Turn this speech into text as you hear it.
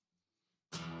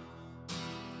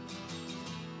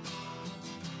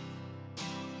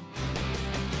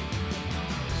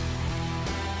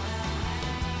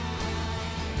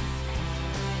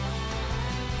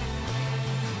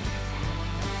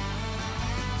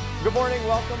Good morning,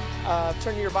 welcome.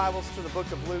 Turn your Bibles to the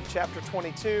book of Luke chapter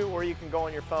 22, or you can go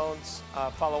on your phones,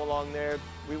 follow along there.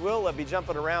 We will be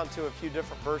jumping around to a few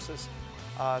different verses,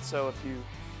 so if you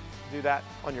do that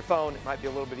on your phone, it might be a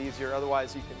little bit easier.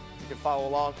 Otherwise, you can follow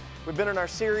along. We've been in our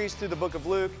series through the book of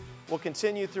Luke. We'll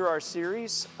continue through our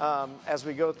series as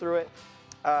we go through it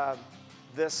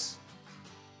this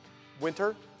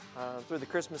winter, through the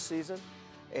Christmas season,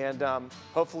 and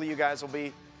hopefully you guys will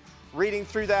be reading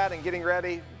through that and getting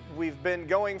ready. We've been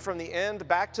going from the end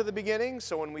back to the beginning.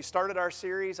 So when we started our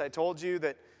series, I told you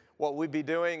that what we'd be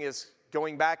doing is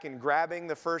going back and grabbing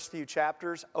the first few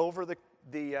chapters over this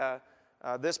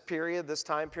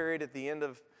time period at the end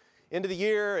of the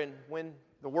year, and when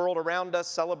the world around us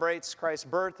celebrates Christ's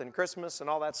birth and Christmas and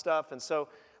all that stuff. And so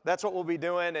that's what we'll be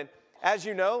doing. And as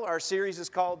you know, our series is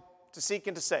called To Seek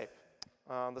and to Save,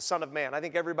 the Son of Man. I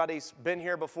think everybody's been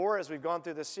here before as we've gone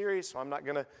through this series, so I'm not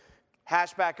going to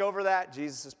hash back over that.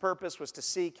 Jesus' purpose was to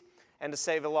seek and to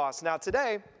save the lost. Now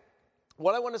today,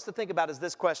 what I want us to think about is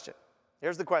this question.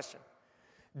 Here's the question.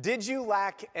 Did you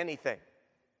lack anything?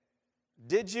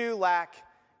 Did you lack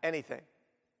anything?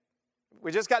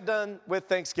 We just got done with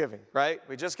Thanksgiving, right?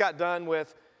 We just got done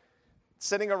with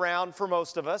sitting around for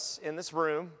most of us in this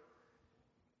room.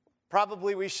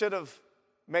 Probably we should have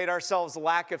made ourselves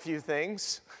lack a few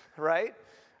things, right?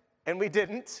 And we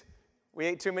didn't. We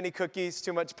ate too many cookies,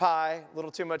 too much pie, a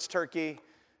little too much turkey,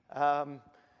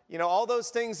 all those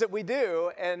things that we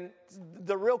do. And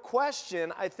the real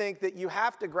question I think that you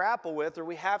have to grapple with, or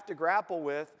we have to grapple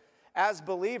with as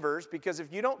believers, because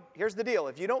here's the deal,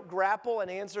 if you don't grapple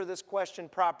and answer this question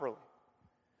properly,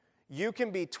 you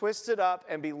can be twisted up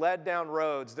and be led down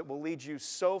roads that will lead you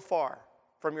so far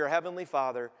from your Heavenly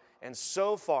Father and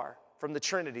so far from the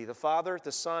Trinity, the Father,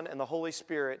 the Son, and the Holy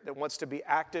Spirit that wants to be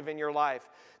active in your life,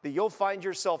 that you'll find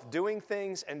yourself doing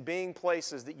things and being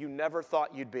places that you never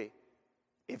thought you'd be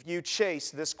if you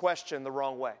chase this question the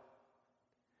wrong way.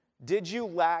 Did you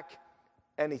lack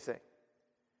anything?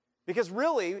 Because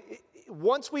really,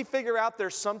 once we figure out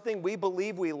there's something we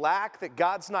believe we lack that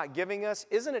God's not giving us,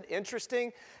 isn't it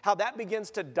interesting how that begins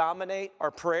to dominate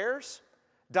our prayers,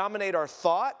 dominate our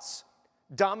thoughts,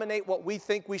 dominate what we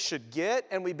think we should get,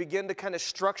 and we begin to kind of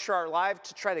structure our life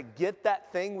to try to get that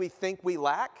thing we think we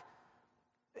lack?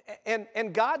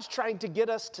 And God's trying to get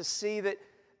us to see that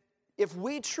if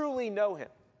we truly know Him,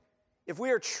 if we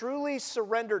are truly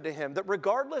surrendered to Him, that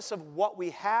regardless of what we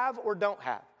have or don't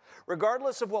have,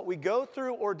 regardless of what we go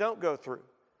through or don't go through,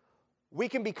 we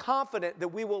can be confident that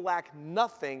we will lack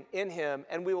nothing in Him,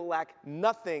 and we will lack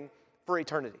nothing for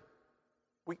eternity.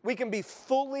 We can be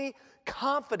fully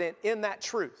confident in that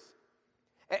truth.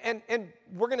 And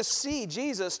we're going to see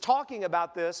Jesus talking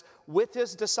about this with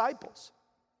His disciples.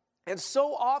 And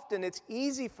so often it's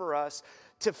easy for us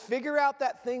to figure out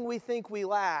that thing we think we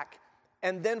lack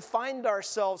and then find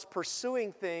ourselves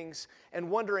pursuing things and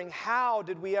wondering, how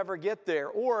did we ever get there?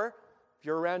 Or if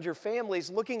you're around your families,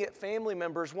 looking at family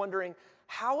members wondering,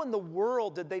 how in the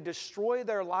world did they destroy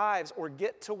their lives or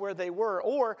get to where they were?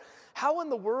 Or how in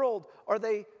the world are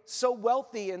they so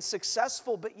wealthy and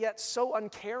successful but yet so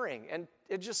uncaring? And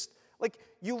it just, like,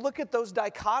 you look at those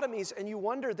dichotomies and you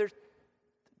wonder, there's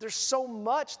so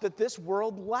much that this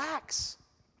world lacks.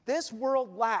 This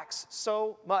world lacks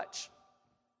so much.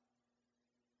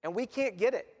 And we can't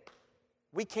get it.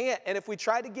 We can't. And if we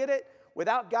try to get it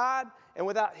without God and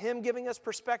without Him giving us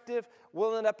perspective,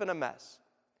 we'll end up in a mess.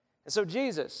 And so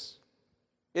Jesus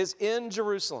is in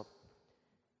Jerusalem.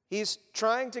 He's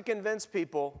trying to convince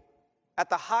people at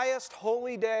the highest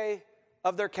holy day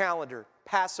of their calendar,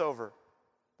 Passover,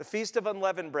 the Feast of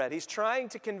Unleavened Bread. He's trying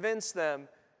to convince them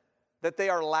that they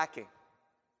are lacking.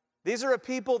 These are a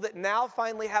people that now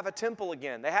finally have a temple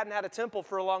again. They hadn't had a temple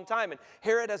for a long time, and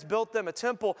Herod has built them a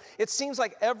temple. It seems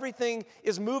like everything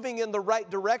is moving in the right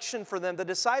direction for them. The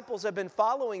disciples have been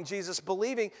following Jesus,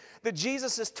 believing that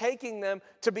Jesus is taking them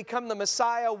to become the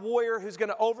Messiah warrior who's going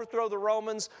to overthrow the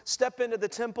Romans, step into the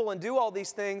temple and do all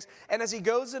these things. And as He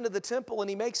goes into the temple and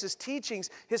He makes His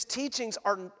teachings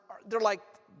they're like,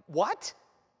 what?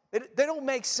 They don't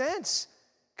make sense.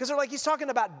 Because they're like, He's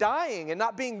talking about dying and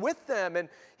not being with them. And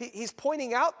he's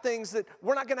pointing out things that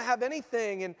we're not going to have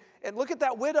anything. And look at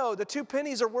that widow. The 2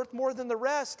 pennies are worth more than the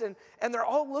rest. And they're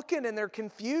all looking and they're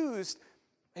confused.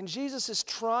 And Jesus is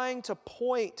trying to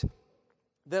point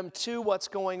them to what's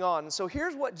going on. And so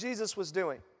here's what Jesus was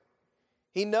doing.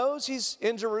 He knows He's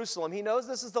in Jerusalem. He knows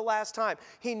this is the last time.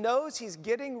 He knows He's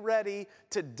getting ready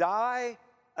to die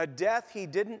a death he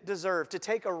didn't deserve, to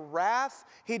take a wrath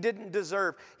he didn't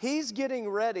deserve. He's getting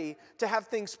ready to have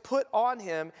things put on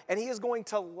him, and he is going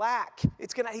to lack.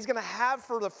 He's going to have,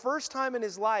 for the first time in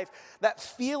his life, that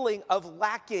feeling of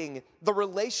lacking the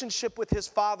relationship with his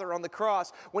Father on the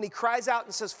cross when he cries out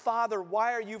and says, "Father,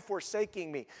 why are you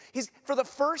forsaking me?" For the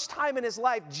first time in his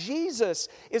life, Jesus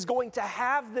is going to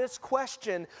have this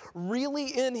question really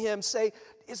in him, say,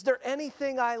 "Is there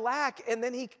anything I lack?" And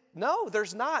then no,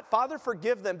 there's not. "Father,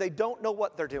 forgive them. They don't know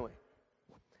what they're doing."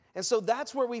 And so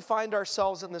that's where we find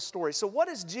ourselves in this story. So what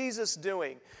is Jesus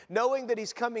doing? Knowing that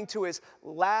he's coming to his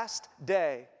last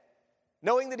day,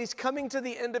 knowing that he's coming to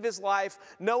the end of his life,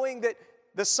 knowing that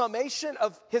the summation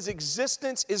of his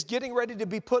existence is getting ready to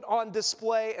be put on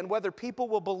display, and whether people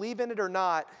will believe in it or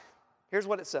not, here's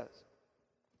what it says.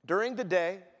 During the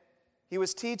day, he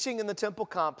was teaching in the temple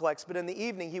complex, but in the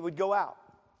evening he would go out,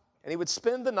 and he would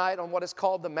spend the night on what is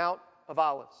called the Mount of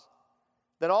Olives.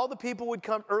 Then all the people would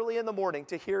come early in the morning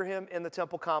to hear him in the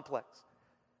temple complex.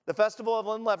 The festival of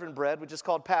unleavened bread, which is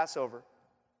called Passover,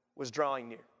 was drawing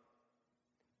near.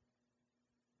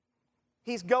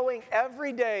 He's going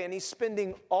every day, and he's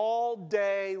spending all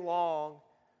day long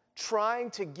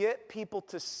trying to get people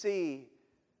to see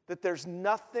that there's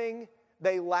nothing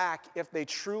they lack if they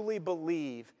truly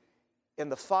believe in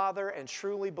the Father and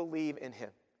truly believe in him.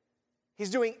 He's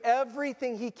doing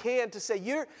everything he can to say,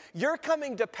 you're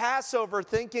coming to Passover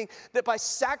thinking that by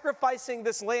sacrificing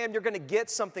this lamb, you're going to get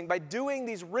something. By doing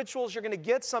these rituals, you're going to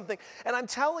get something. And I'm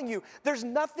telling you, there's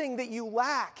nothing that you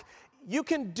lack. You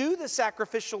can do the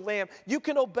sacrificial lamb. You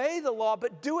can obey the law,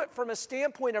 but do it from a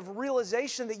standpoint of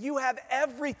realization that you have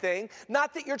everything,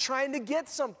 not that you're trying to get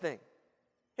something.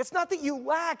 It's not that you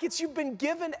lack. It's you've been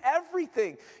given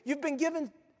everything. You've been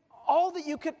given all that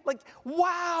you could,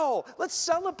 wow, let's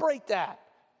celebrate that.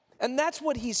 And that's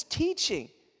what he's teaching.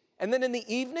 And then in the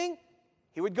evening,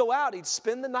 he would go out. He'd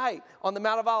spend the night on the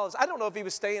Mount of Olives. I don't know if he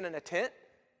was staying in a tent.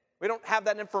 We don't have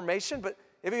that information, but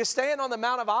if he was staying on the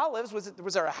Mount of Olives,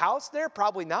 was there a house there?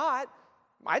 Probably not.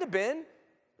 Might have been.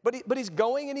 But he's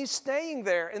going and he's staying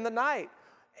there in the night.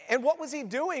 And what was he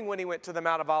doing when he went to the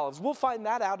Mount of Olives? We'll find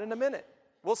that out in a minute.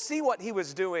 We'll see what he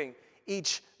was doing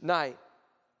each night.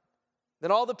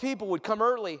 Then all the people would come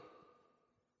early,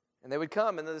 and they would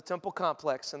come into the temple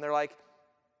complex, and they're like,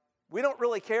 "We don't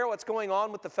really care what's going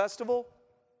on with the festival.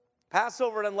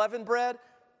 Passover and unleavened bread,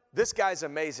 this guy's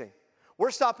amazing. We're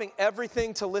stopping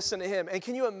everything to listen to him." And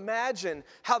can you imagine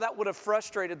how that would have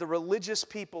frustrated the religious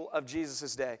people of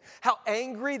Jesus' day? How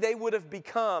angry they would have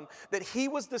become that he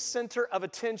was the center of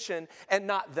attention and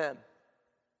not them.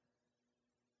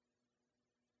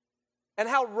 And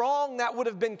how wrong that would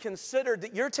have been considered,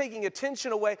 that you're taking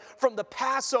attention away from the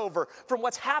Passover, from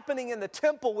what's happening in the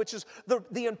temple, which is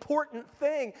the important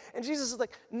thing. And Jesus is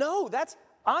like, "No,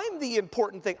 I'm the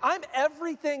important thing. I'm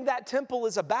everything that temple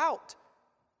is about.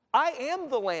 I am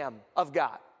the Lamb of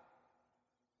God.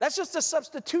 That's just a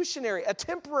substitutionary, a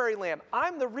temporary lamb.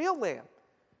 I'm the real lamb."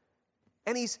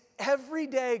 And he's every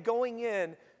day going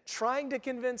in, trying to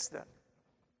convince them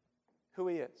who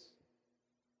he is.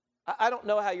 I don't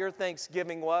know how your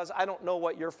Thanksgiving was. I don't know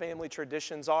what your family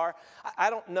traditions are. I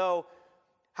don't know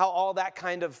how all that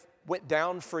kind of went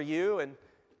down for you. And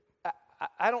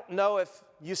I don't know if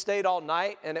you stayed all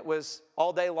night and it was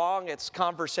all day long, it's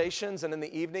conversations, and in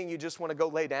the evening you just want to go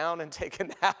lay down and take a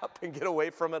nap and get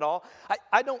away from it all.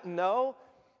 I don't know,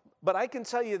 but I can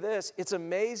tell you this. It's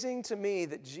amazing to me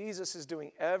that Jesus is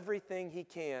doing everything he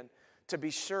can to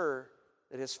be sure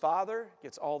that his Father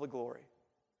gets all the glory.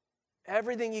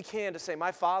 Everything you can to say,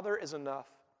 my Father is enough.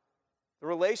 The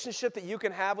relationship that you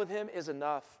can have with him is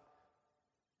enough.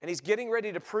 And he's getting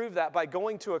ready to prove that by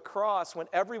going to a cross when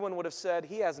everyone would have said,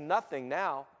 he has nothing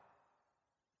now.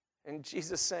 And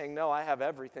Jesus saying, no, I have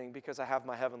everything because I have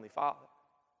my heavenly Father.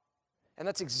 And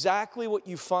that's exactly what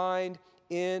you find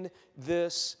in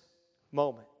this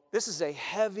moment. This is a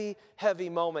heavy, heavy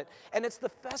moment. And it's the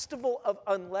festival of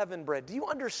unleavened bread. Do you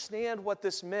understand what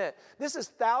this meant? This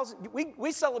is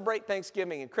we celebrate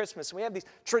Thanksgiving and Christmas. And we have these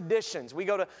traditions. We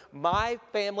go to my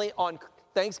family on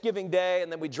Thanksgiving Day,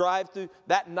 and then we drive through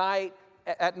that night.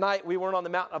 At night, we weren't on the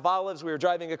Mount of Olives. We were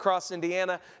driving across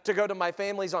Indiana to go to my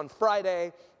family's on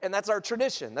Friday, and that's our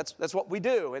tradition. That's what we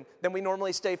do. And then we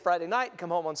normally stay Friday night and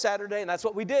come home on Saturday, and that's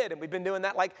what we did. And we've been doing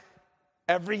that like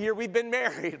every year we've been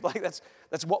married. Like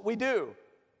that's what we do.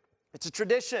 It's a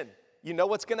tradition. You know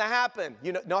what's going to happen.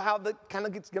 You know how the kind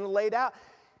of it's going to laid out.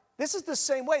 This is the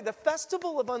same way. The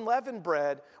festival of unleavened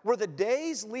bread were the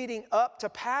days leading up to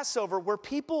Passover where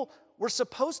people we're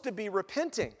supposed to be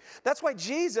repenting. That's why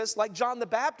Jesus, like John the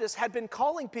Baptist, had been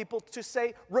calling people to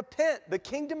say, repent, the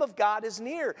kingdom of God is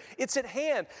near. It's at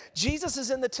hand. Jesus is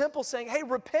in the temple saying, hey,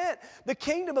 repent, the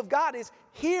kingdom of God is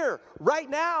here right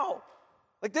now.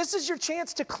 Like, this is your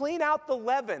chance to clean out the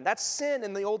leaven. That's sin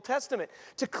in the Old Testament.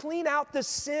 To clean out the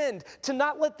sin, to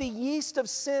not let the yeast of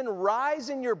sin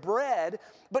rise in your bread,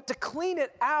 but to clean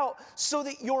it out so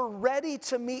that you're ready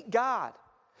to meet God.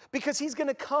 Because he's going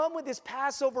to come with his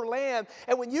Passover lamb,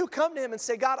 and when you come to him and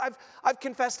say, God, I've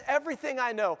confessed everything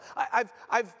I know.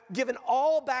 I've given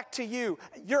all back to you.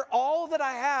 You're all that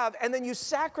I have, and then you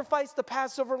sacrifice the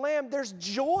Passover lamb, there's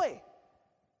joy.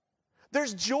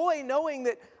 There's joy knowing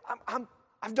that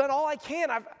I've done all I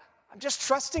can. I'm just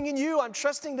trusting in you. I'm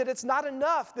trusting that it's not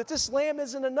enough, that this lamb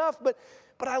isn't enough, but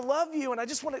I love you, and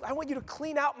I want you to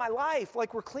clean out my life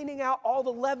like we're cleaning out all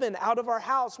the leaven out of our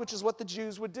house, which is what the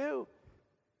Jews would do.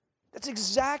 That's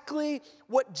exactly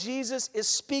what Jesus is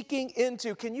speaking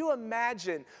into. Can you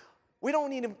imagine?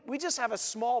 We just have a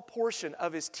small portion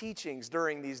of his teachings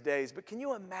during these days, but can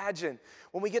you imagine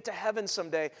when we get to heaven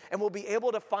someday and we'll be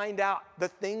able to find out the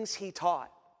things he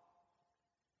taught?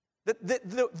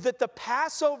 That the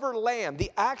Passover lamb, the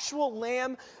actual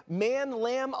lamb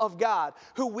of God,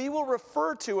 who we will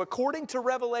refer to according to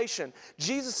Revelation,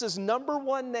 Jesus' number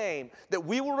one name that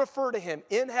we will refer to him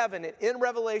in heaven and in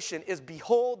Revelation is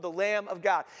Behold the Lamb of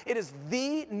God. It is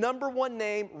the number one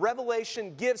name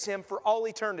Revelation gives him for all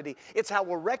eternity. It's how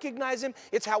we'll recognize him.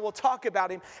 It's how we'll talk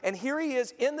about him. And here he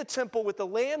is in the temple with the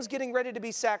lambs getting ready to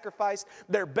be sacrificed.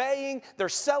 They're baying. They're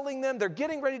selling them. They're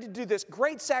getting ready to do this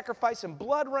great sacrifice and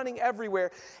blood running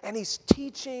everywhere, and he's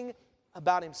teaching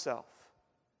about himself.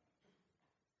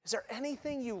 Is there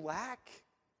anything you lack?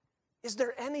 Is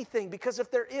there anything? Because if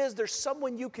there is, there's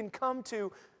someone you can come to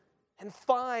and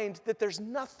find that there's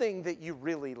nothing that you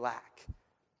really lack,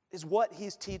 is what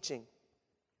he's teaching.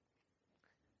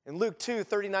 In Luke 2,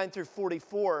 39 through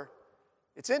 44,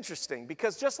 it's interesting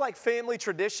because just like family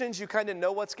traditions, you kind of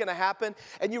know what's going to happen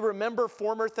and you remember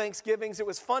former Thanksgivings. It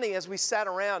was funny as we sat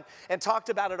around and talked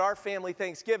about at our family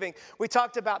Thanksgiving, we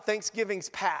talked about Thanksgivings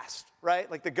past,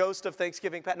 right? Like the ghost of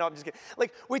Thanksgiving past. No, I'm just kidding.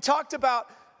 Like we talked about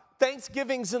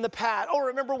Thanksgivings in the past. Oh,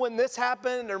 remember when this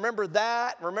happened? Remember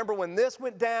that? Remember when this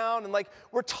went down? And like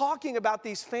we're talking about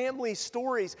these family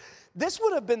stories. This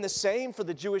would have been the same for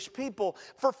the Jewish people.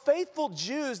 For faithful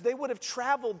Jews, they would have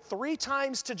traveled 3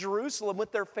 times to Jerusalem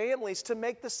with their families to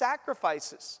make the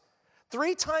sacrifices.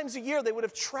 3 times a year they would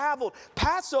have traveled.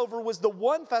 Passover was the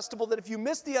one festival that if you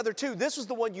missed the other 2, this was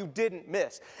the one you didn't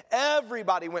miss.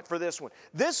 Everybody went for this one.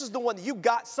 This is the one that you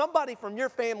got. Somebody from your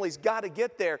family's got to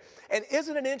get there. And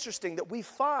isn't it interesting that we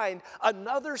find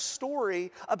another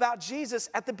story about Jesus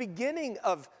at the beginning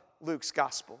of Luke's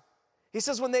gospel? He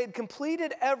says, when they had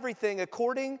completed everything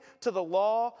according to the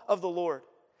law of the Lord.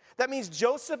 That means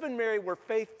Joseph and Mary were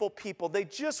faithful people. They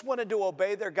just wanted to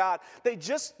obey their God.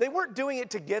 They weren't doing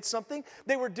it to get something.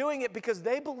 They were doing it because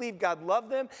they believed God loved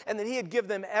them and that he had given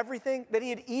them everything, that he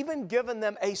had even given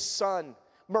them a son,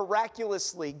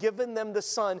 miraculously given them the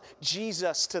son,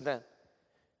 Jesus, to them.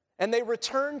 And they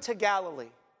returned to Galilee.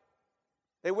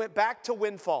 They went back to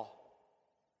Windfall.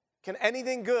 Can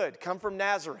anything good come from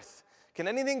Nazareth? Can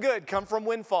anything good come from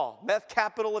Windfall, meth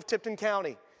capital of Tipton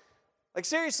County? Like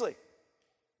seriously.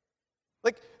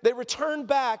 Like, they returned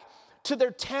back to their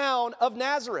town of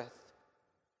Nazareth.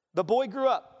 The boy grew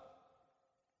up.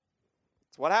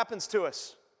 It's what happens to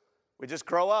us. We just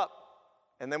grow up,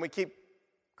 and then we keep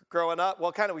growing up.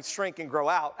 Well, kind of we shrink and grow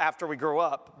out after we grow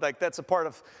up. Like, that's a part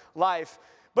of life.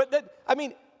 But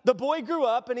the boy grew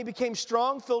up, and he became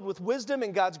strong, filled with wisdom,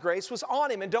 and God's grace was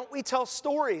on him. And don't we tell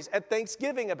stories at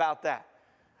Thanksgiving about that?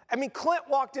 I mean, Clint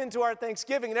walked into our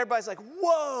Thanksgiving, and everybody's like,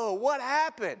 whoa, what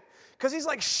happened? Because he's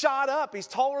like shot up. He's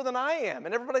taller than I am.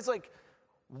 And everybody's like,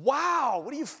 wow,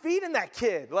 what are you feeding that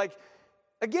kid? Like,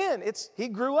 again, he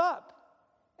grew up.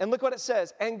 And look what it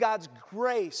says. And God's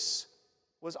grace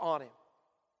was on him.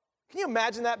 Can you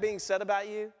imagine that being said about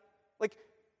you? Like,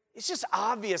 it's just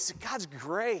obvious that God's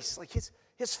grace, like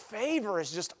his favor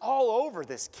is just all over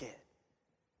this kid.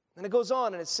 And it goes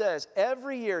on and it says,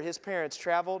 every year his parents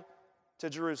traveled to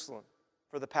Jerusalem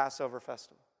for the Passover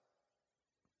festival.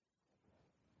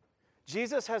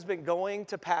 Jesus has been going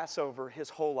to Passover his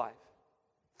whole life,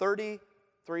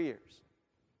 33 years.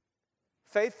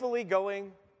 Faithfully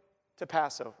going to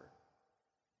Passover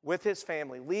with his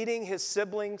family, leading his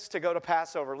siblings to go to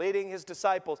Passover, leading his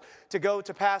disciples to go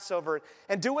to Passover,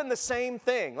 and doing the same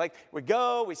thing. Like we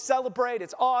go, we celebrate,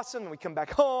 it's awesome, and we come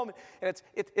back home, and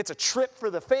it's a trip for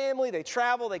the family. They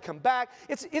travel, they come back.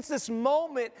 It's this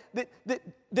moment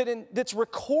that's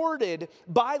recorded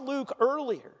by Luke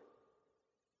earlier.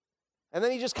 And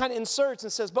then he just kind of inserts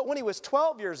and says, but when he was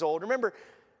 12 years old, remember,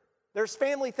 there's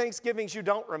family Thanksgivings you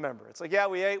don't remember. It's like, yeah,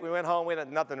 we ate, we went home,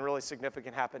 nothing really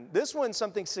significant happened. This one's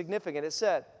something significant. It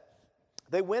said,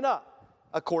 they went up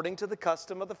according to the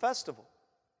custom of the festival.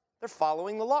 They're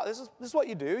following the law. This is what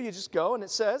you do. You just go, and it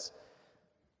says,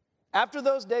 after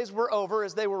those days were over,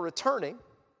 as they were returning,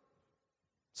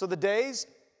 so the days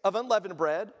of unleavened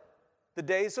bread, the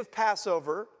days of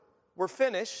Passover were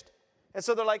finished. And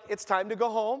so they're like, it's time to go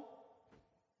home.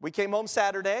 We came home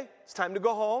Saturday. It's time to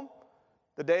go home.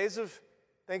 The days of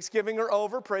Thanksgiving are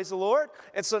over, praise the Lord.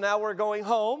 And so now we're going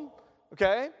home,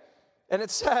 okay? And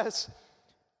it says,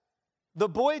 the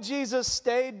boy Jesus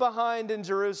stayed behind in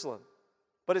Jerusalem,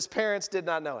 but his parents did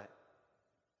not know it.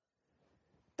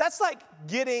 That's like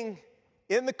getting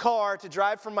in the car to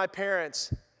drive from my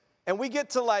parents, and we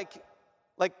get to like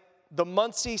the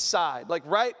Muncie side, like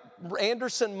right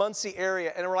Anderson, Muncie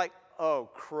area, and we're like, oh,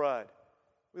 crud.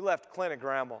 We left Clint at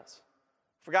Grandma's.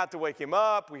 Forgot to wake him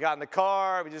up. We got in the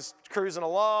car. We just cruising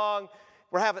along.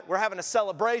 We're having a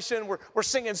celebration. We're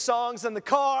singing songs in the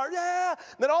car. Yeah.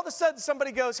 And then all of a sudden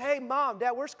somebody goes, hey, Mom,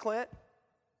 Dad, where's Clint?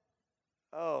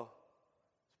 Oh,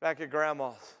 it's back at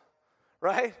Grandma's,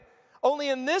 right? Only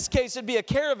in this case, it'd be a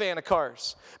caravan of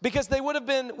cars because they would have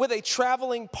been with a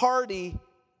traveling party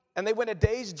and they went a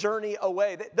day's journey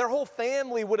away. Their whole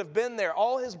family would have been there,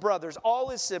 all his brothers, all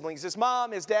his siblings, his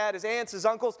mom, his dad, his aunts, his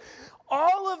uncles,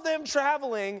 all of them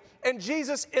traveling, and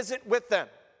Jesus isn't with them.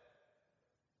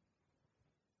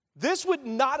 This would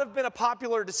not have been a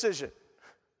popular decision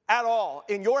at all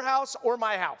in your house or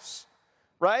my house,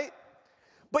 right?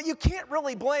 But you can't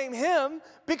really blame him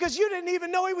because you didn't even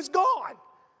know he was gone.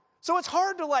 So it's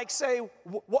hard to say,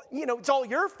 what, it's all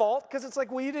your fault because it's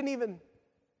like, well, you didn't even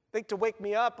think to wake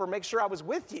me up or make sure I was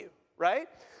with you, right?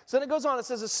 So then it goes on, it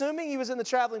says, assuming he was in the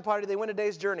traveling party, they went a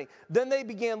day's journey. Then they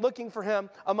began looking for him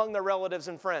among their relatives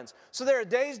and friends. So they're a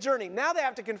day's journey. Now they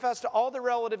have to confess to all their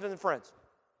relatives and friends.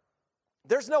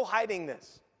 There's no hiding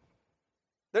this.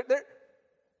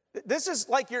 This is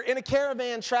like you're in a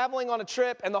caravan traveling on a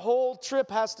trip and the whole trip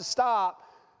has to stop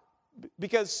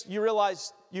because you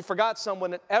realize you forgot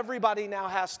someone and everybody now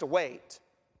has to wait.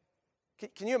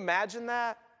 Can you imagine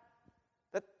that?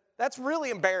 That's really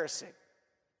embarrassing.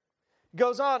 It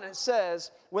goes on and it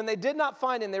says, when they did not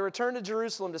find him, they returned to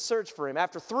Jerusalem to search for him.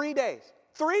 After 3 days.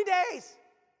 3 days.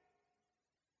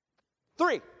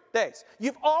 3 days.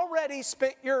 You've already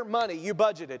spent your money you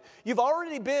budgeted. You've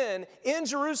already been in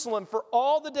Jerusalem for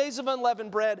all the days of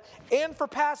unleavened bread and for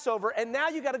Passover, and now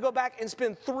you got to go back and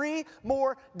spend 3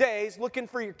 more days looking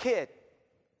for your kid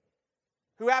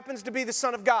who happens to be the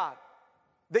Son of God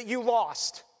that you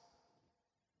lost.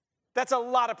 That's a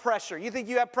lot of pressure. You think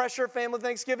you have pressure at family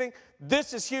Thanksgiving?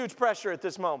 This is huge pressure at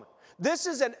this moment. This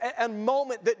is a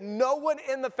moment that no one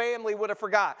in the family would have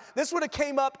forgot. This would have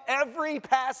came up every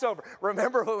Passover.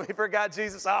 Remember when we forgot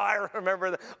Jesus? Oh, I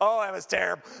remember that. Oh, that was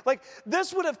terrible.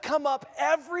 This would have come up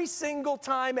every single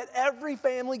time at every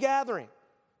family gathering.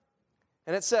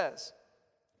 And it says,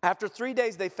 after 3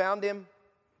 days, they found him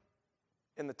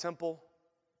in the temple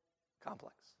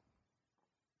complex.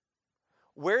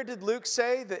 Where did Luke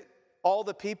say that all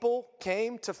the people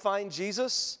came to find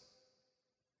Jesus?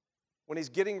 When he's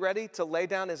getting ready to lay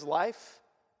down his life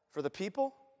for the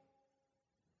people?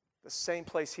 The same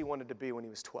place he wanted to be when he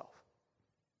was 12.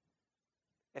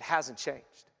 It hasn't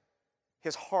changed.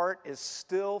 His heart is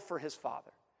still for his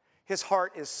Father. His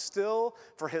heart is still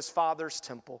for his Father's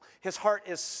temple. His heart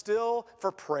is still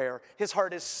for prayer. His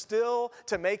heart is still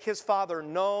to make his Father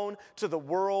known to the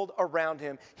world around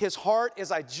him. His heart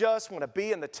is, I just want to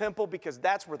be in the temple because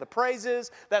that's where the praise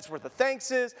is, that's where the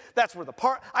thanks is, that's where the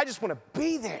part, I just want to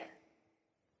be there.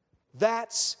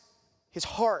 That's his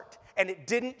heart. And it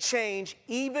didn't change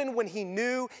even when he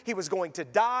knew he was going to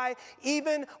die,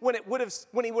 even when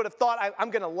he would have thought,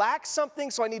 I'm going to lack something,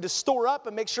 so I need to store up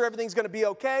and make sure everything's going to be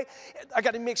okay. I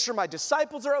got to make sure my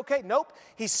disciples are okay. Nope.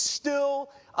 He's still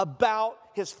about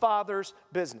his Father's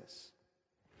business.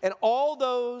 And all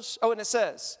those, and it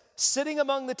says, sitting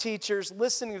among the teachers,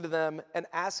 listening to them and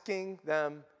asking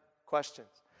them questions.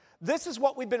 This is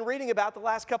what we've been reading about the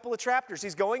last couple of chapters.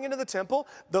 He's going into the temple.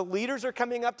 The leaders are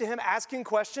coming up to him asking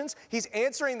questions. He's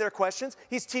answering their questions.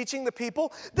 He's teaching the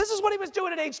people. This is what he was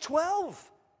doing at age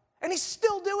 12. And he's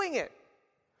still doing it.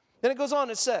 Then it goes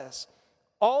on, it says,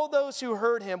 all those who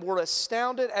heard him were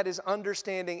astounded at his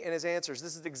understanding and his answers.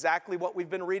 This is exactly what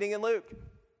we've been reading in Luke.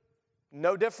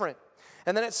 No different.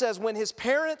 And then it says, when his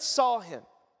parents saw him,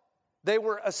 they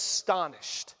were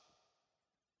astonished.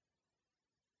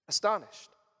 Astonished.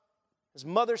 His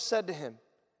mother said to him,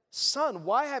 son,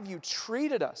 why have you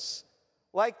treated us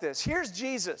like this? Here's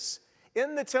Jesus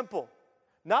in the temple,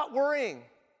 not worrying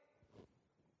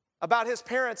about his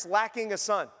parents lacking a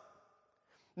son,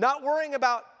 not worrying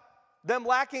about them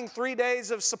lacking 3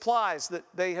 days of supplies that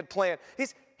they had planned.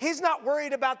 He's not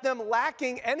worried about them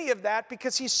lacking any of that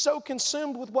because he's so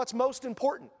consumed with what's most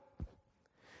important.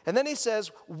 And then he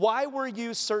says, why were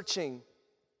you searching?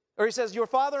 Or he says, your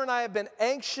father and I have been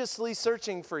anxiously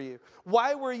searching for you.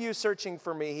 Why were you searching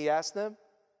for me? He asked them.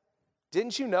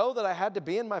 Didn't you know that I had to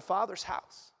be in my father's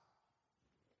house?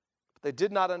 But they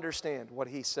did not understand what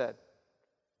he said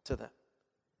to them.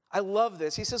 I love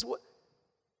this. He says,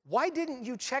 why didn't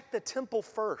you check the temple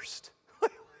first?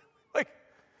 Like,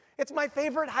 it's my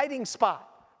favorite hiding spot,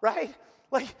 right?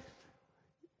 Like,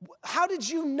 how did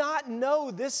you not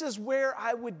know this is where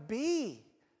I would be?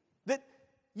 That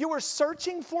you were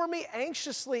searching for me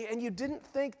anxiously and you didn't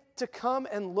think to come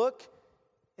and look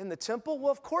in the temple?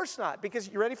 Well, of course not, because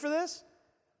you ready for this?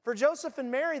 For Joseph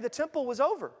and Mary, the temple was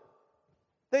over.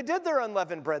 They did their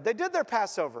unleavened bread. They did their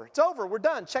Passover. It's over. We're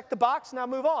done. Check the box. Now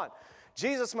move on.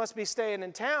 Jesus must be staying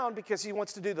in town because he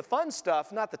wants to do the fun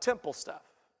stuff, not the temple stuff.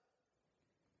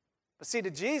 But see,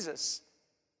 to Jesus,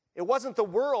 it wasn't the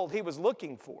world he was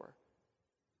looking for.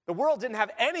 The world didn't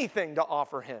have anything to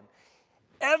offer him.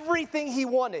 Everything he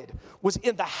wanted was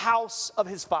in the house of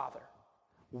his Father,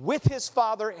 with his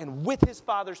Father and with his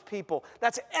Father's people.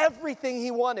 That's everything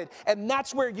he wanted, and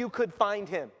that's where you could find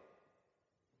him.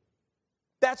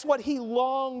 That's what he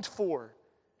longed for.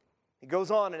 He goes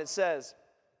on and it says,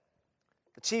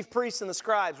 the chief priests and the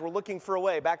scribes were looking for a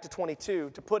way, back to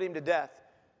 22, to put him to death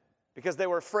because they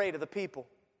were afraid of the people.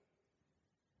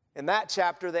 In that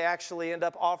chapter, they actually end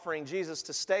up offering Jesus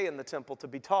to stay in the temple to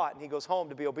be taught, and he goes home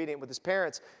to be obedient with his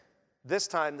parents. This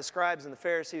time, the scribes and the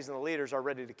Pharisees and the leaders are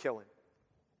ready to kill him.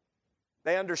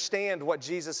 They understand what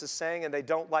Jesus is saying, and they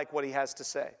don't like what he has to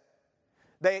say.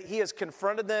 He has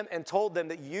confronted them and told them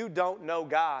that you don't know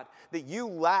God, that you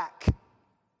lack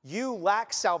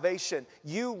salvation,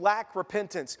 you lack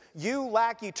repentance, you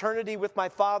lack eternity with my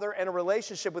Father and a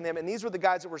relationship with him. And these were the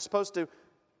guys that were supposed to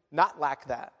not lack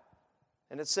that.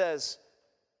 And it says,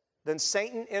 then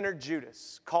Satan entered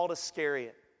Judas, called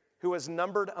Iscariot, who was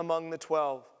numbered among the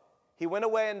 12. He went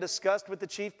away and discussed with the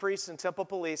chief priests and temple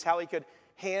police how he could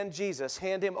hand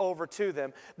him over to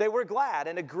them. They were glad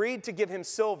and agreed to give him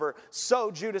silver. So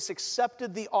Judas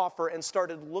accepted the offer and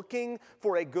started looking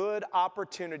for a good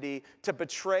opportunity to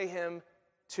betray him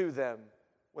to them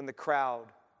when the crowd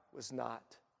was not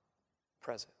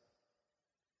present.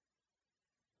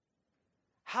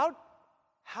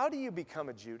 How do you become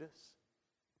a Judas?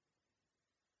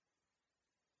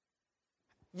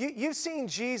 You've seen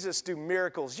Jesus do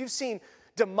miracles. You've seen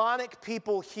demonic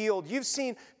people healed. You've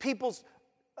seen people's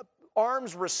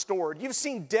arms restored. You've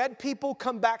seen dead people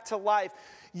come back to life.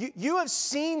 You have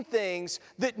seen things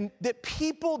that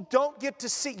people don't get to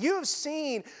see. You have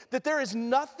seen that there is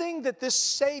nothing that this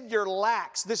Savior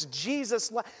lacks, this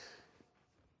Jesus lacks.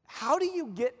 How do you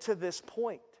get to this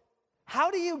point?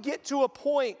 How do you get to a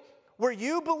point where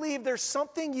you believe there's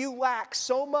something you lack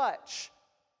so much,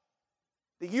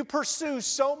 that you pursue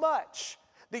so much,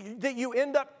 that you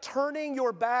end up turning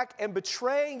your back and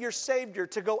betraying your Savior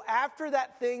to go after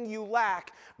that thing you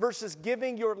lack versus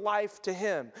giving your life to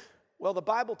him? Well, the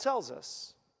Bible tells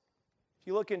us, if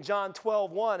you look in John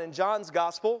 12:1 in John's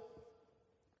gospel,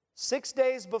 6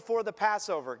 days before the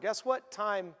Passover, guess what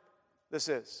time this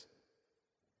is?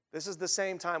 This is the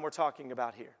same time we're talking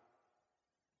about here.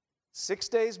 6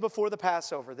 days before the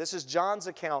Passover, this is John's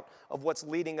account of what's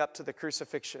leading up to the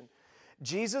crucifixion.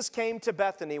 Jesus came to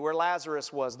Bethany where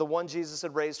Lazarus was, the one Jesus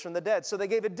had raised from the dead. So they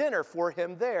gave a dinner for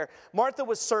him there. Martha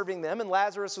was serving them, and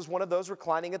Lazarus was one of those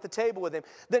reclining at the table with him.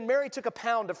 Then Mary took a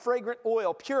pound of fragrant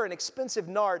oil, pure and expensive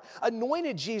nard,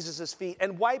 anointed Jesus' feet,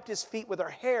 and wiped his feet with her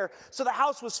hair. So the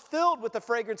house was filled with the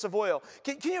fragrance of oil.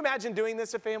 Can you imagine doing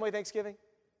this at family Thanksgiving?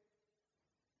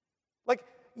 Like,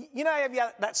 you know, you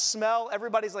have that smell.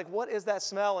 Everybody's like, what is that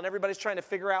smell? And everybody's trying to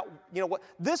figure out, what.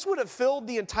 This would have filled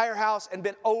the entire house and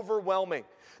been overwhelming.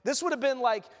 This would have been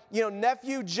like,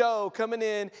 nephew Joe coming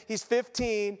in. He's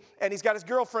 15, and he's got his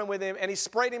girlfriend with him, and he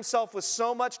sprayed himself with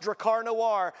so much Dracar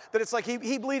Noir that it's like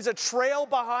he leaves a trail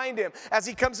behind him as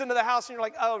he comes into the house, and you're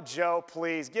like, oh, Joe,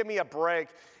 please, give me a break.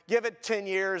 Give it 10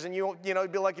 years and you'd be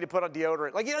lucky to put on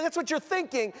deodorant. That's what you're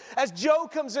thinking as Joe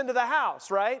comes into the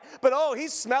house, right? But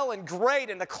he's smelling great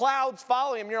and the clouds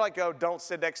follow him. And you're like, oh, don't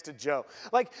sit next to Joe.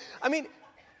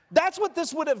 That's what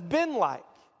this would have been like.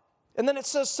 And then it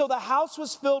says, so the house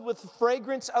was filled with the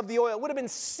fragrance of the oil. It would have been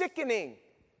sickening.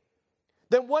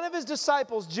 Then one of his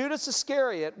disciples, Judas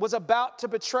Iscariot, was about to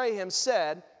betray him,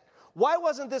 said, why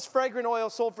wasn't this fragrant oil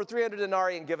sold for 300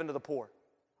 denarii and given to the poor?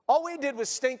 All we did was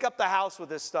stink up the house with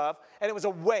this stuff, and it was a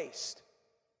waste.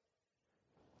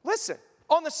 listen,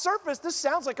 on the surface, this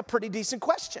sounds like a pretty decent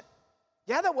question.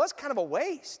 Yeah, that was kind of a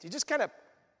waste. You just kind of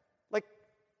like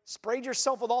sprayed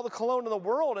yourself with all the cologne in the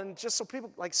world and just so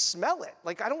people like smell it.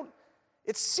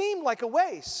 It seemed like a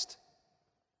waste.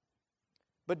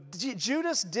 But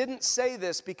Judas didn't say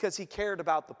this because he cared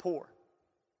about the poor,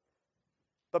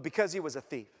 but because he was a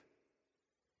thief.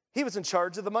 He was in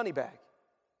charge of the money bag,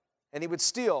 and he would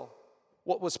steal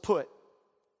what was put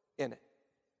in it.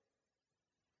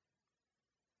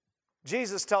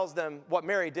 Jesus tells them what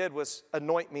Mary did was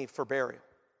anoint me for burial.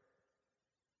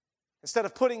 Instead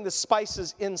of putting the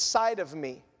spices inside of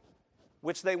me,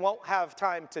 which they won't have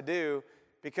time to do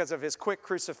because of his quick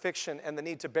crucifixion and the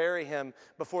need to bury him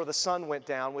before the sun went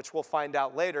down, which we'll find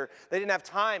out later. They didn't have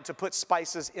time to put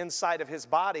spices inside of his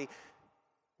body.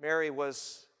 Mary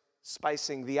was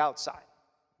spicing the outside,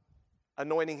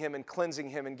 anointing him and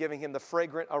cleansing him and giving him the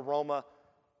fragrant aroma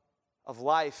of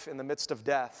life in the midst of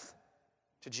death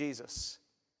to Jesus.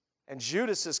 And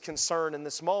Judas's concern in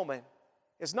this moment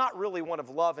is not really one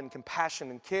of love and compassion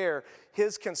and care.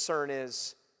 His concern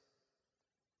is,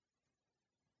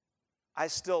 I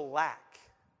still lack.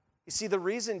 You see, the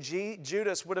reason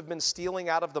Judas would have been stealing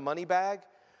out of the money bag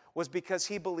was because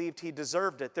he believed he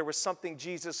deserved it. There was something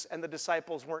Jesus and the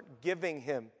disciples weren't giving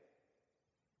him.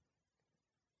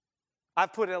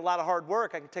 I've put in a lot of hard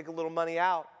work. I can take a little money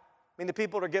out. I mean, the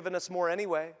people are giving us more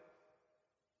anyway.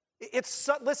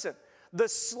 Listen, the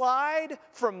slide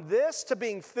from this to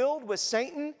being filled with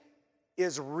Satan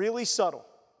is really subtle.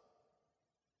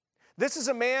 This is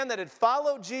a man that had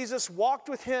followed Jesus, walked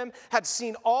with him, had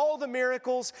seen all the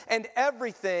miracles and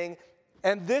everything,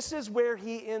 and this is where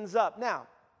he ends up. Now,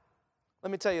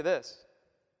 let me tell you this.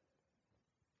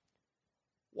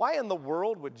 Why in the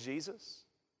world would Jesus,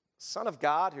 Son of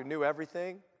God who knew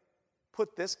everything,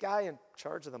 put this guy in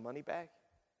charge of the money bag?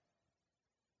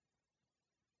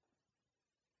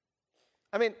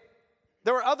 I mean,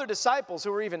 there were other disciples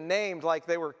who were even named like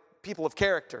they were people of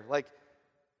character. Like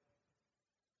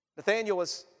Nathaniel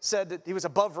said that he was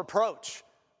above reproach.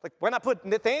 Like, why not put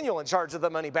Nathaniel in charge of the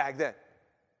money bag then?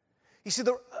 You see,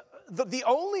 the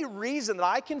only reason that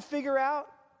I can figure out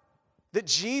that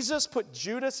Jesus put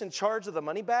Judas in charge of the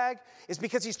money bag is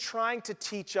because he's trying to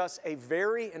teach us a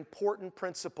very important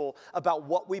principle about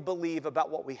what we believe, about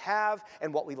what we have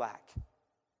and what we lack,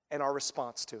 and our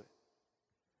response to it.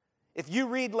 If you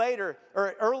read later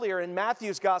or earlier in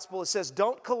Matthew's gospel, it says,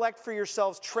 don't collect for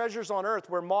yourselves treasures on earth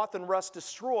where moth and rust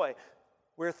destroy,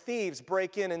 where thieves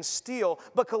break in and steal,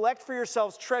 but collect for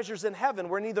yourselves treasures in heaven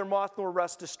where neither moth nor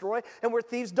rust destroy, and where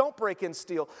thieves don't break in and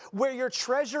steal. Where your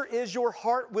treasure is, your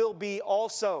heart will be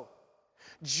also.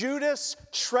 Judas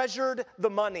treasured the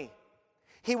money.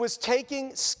 He was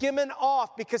skimming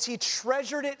off because he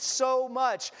treasured it so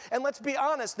much. And let's be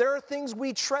honest, there are things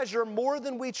we treasure more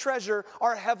than we treasure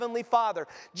our Heavenly Father.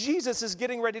 Jesus is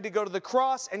getting ready to go to the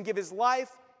cross and give his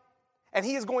life, and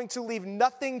he is going to leave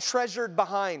nothing treasured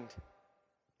behind.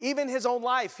 Even his own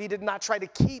life he did not try to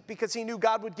keep because he knew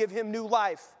God would give him new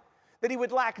life, that he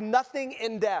would lack nothing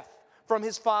in death from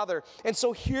his Father. And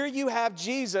so here you have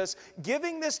Jesus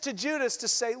giving this to Judas to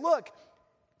say, look,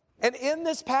 and in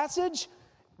this passage,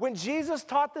 when Jesus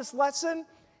taught this lesson,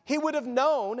 he would have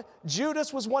known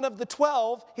Judas was one of the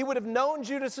 12. He would have known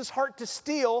Judas's heart to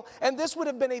steal, and this would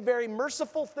have been a very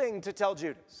merciful thing to tell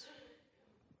Judas.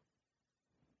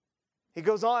 He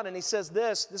goes on and he says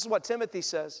this is what Timothy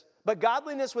says. But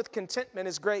godliness with contentment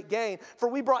is great gain, for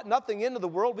we brought nothing into the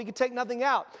world, we could take nothing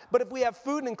out. But if we have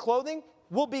food and clothing,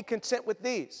 we'll be content with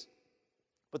these.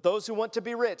 But those who want to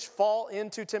be rich fall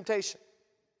into temptation,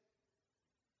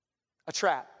 a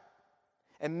trap,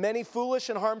 and many foolish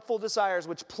and harmful desires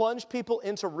which plunge people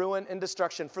into ruin and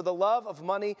destruction. For the love of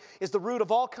money is the root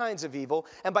of all kinds of evil,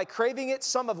 and by craving it,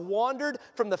 some have wandered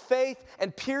from the faith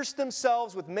and pierced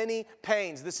themselves with many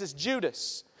pains. This is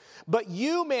Judas. But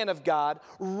you, man of God,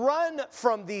 run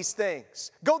from these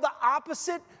things. Go the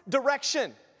opposite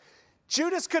direction.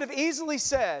 Judas could have easily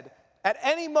said at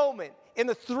any moment in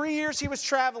the 3 years he was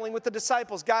traveling with the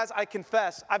disciples, guys, I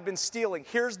confess, I've been stealing.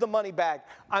 Here's the money bag.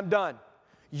 I'm done.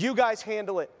 You guys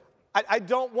handle it. I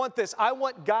don't want this. I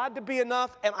want God to be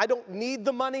enough, and I don't need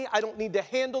the money. I don't need to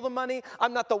handle the money.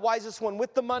 I'm not the wisest one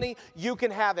with the money. You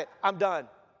can have it. I'm done.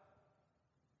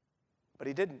 But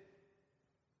he didn't.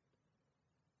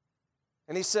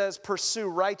 And he says, pursue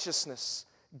righteousness,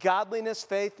 godliness,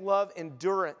 faith, love,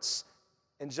 endurance,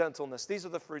 and gentleness. These are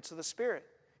the fruits of the Spirit.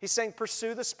 He's saying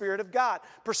pursue the Spirit of God.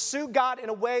 Pursue God in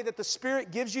a way that the Spirit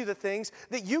gives you the things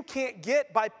that you can't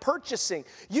get by purchasing.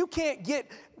 You can't get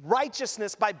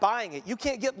righteousness by buying it. You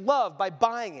can't get love by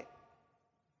buying it.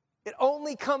 It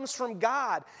only comes from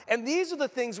God. And these are the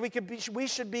things we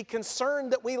should be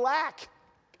concerned that we lack.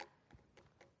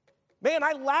 Man,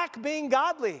 I lack being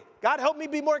godly. God, help me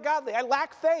be more godly. I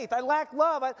lack faith. I lack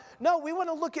love. No, we want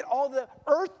to look at all the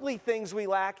earthly things we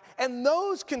lack, and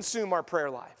those consume our prayer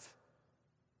life.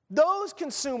 Those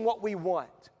consume what we want.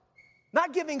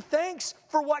 Not giving thanks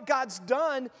for what God's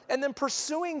done and then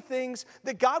pursuing things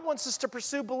that God wants us to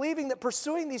pursue, believing that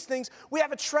pursuing these things, we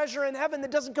have a treasure in heaven that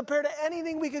doesn't compare to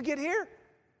anything we could get here.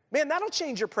 Man, that'll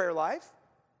change your prayer life.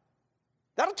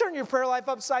 That'll turn your prayer life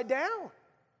upside down.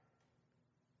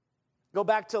 Go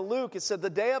back to Luke. It said the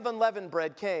day of unleavened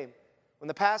bread came when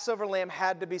the Passover lamb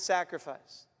had to be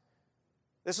sacrificed.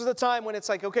 This was the time when it's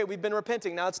like, okay, we've been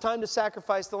repenting. Now it's time to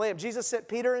sacrifice the lamb. Jesus sent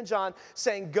Peter and John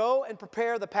saying, go and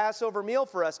prepare the Passover meal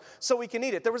for us so we can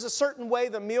eat it. There was a certain way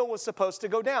the meal was supposed to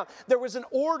go down. There was an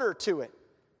order to it.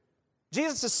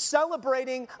 Jesus is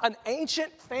celebrating an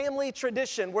ancient family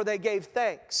tradition where they gave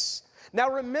thanks. Now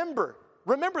remember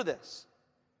this.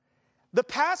 The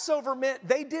Passover meant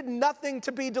they did nothing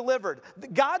to be delivered.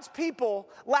 God's people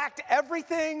lacked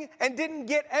everything and didn't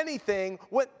get anything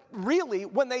when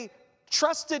they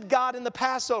trusted God in the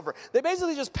Passover. They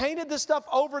basically just painted this stuff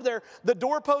over the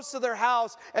doorposts of their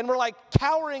house and were like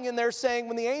cowering in there saying,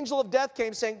 when the angel of death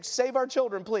came saying, save our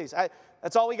children, please.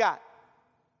 That's all we got.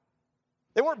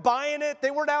 They weren't buying it.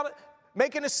 They weren't out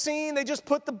making a scene. They just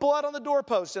put the blood on the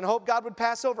doorpost and hoped God would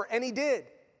pass over. And he did.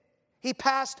 He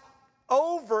passed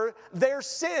over their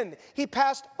sin. He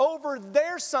passed over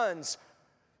their sons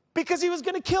because he was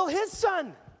going to kill his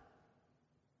son.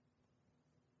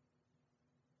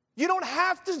 You don't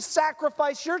have to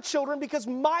sacrifice your children because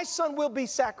my son will be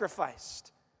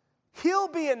sacrificed. He'll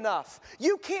be enough.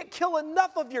 You can't kill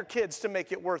enough of your kids to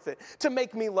make it worth it, to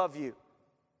make me love you.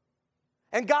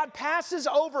 And God passes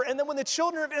over, and then when the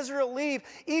children of Israel leave,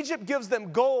 Egypt gives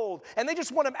them gold, and they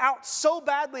just want them out so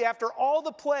badly after all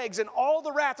the plagues and all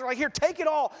the wrath. They're like, here, take it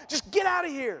all. Just get out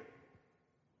of here.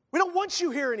 We don't want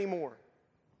you here anymore.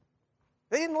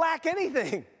 They didn't lack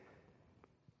anything.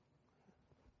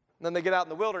 And then they get out in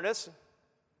the wilderness.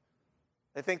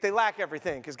 They think they lack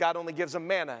everything because God only gives them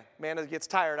manna. Manna gets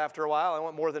tired after a while. I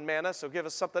want more than manna, so give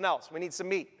us something else. We need some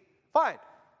meat. Fine.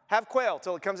 Have quail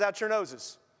till it comes out your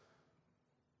noses.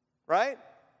 Right?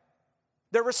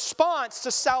 Their response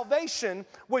to salvation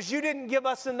was, you didn't give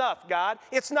us enough, God.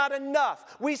 It's not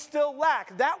enough. We still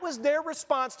lack. That was their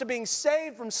response to being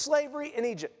saved from slavery in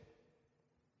Egypt.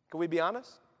 Can we be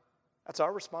honest? That's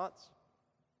our response.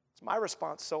 It's my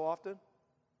response so often.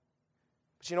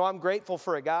 But you know, I'm grateful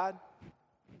for a God.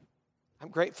 I'm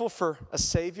grateful for a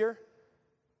Savior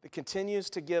that continues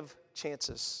to give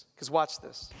chances. Because watch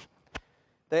this.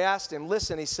 They asked him,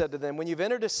 listen, he said to them, when you've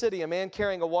entered a city, a man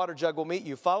carrying a water jug will meet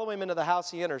you. Follow him into the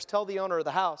house he enters. Tell the owner of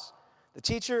the house, the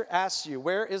teacher asks you,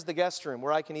 where is the guest room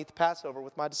where I can eat the Passover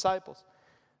with my disciples?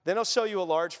 Then he'll show you a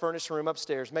large furnished room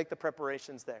upstairs. Make the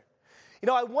preparations there. You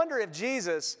know, I wonder if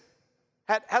Jesus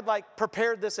had like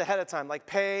prepared this ahead of time, like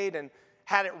paid and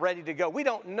had it ready to go. We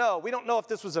don't know. We don't know if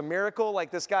this was a miracle,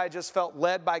 like this guy just felt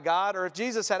led by God, or if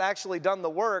Jesus had actually done the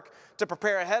work to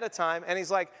prepare ahead of time, and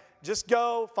he's like, just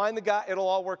go, find the guy, it'll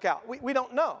all work out. We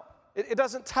don't know. It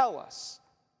doesn't tell us.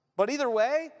 But either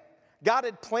way, God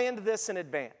had planned this in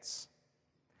advance.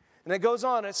 And it goes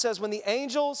on, it says, when the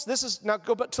angels, now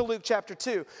go back to Luke chapter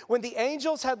 2. When the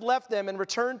angels had left them and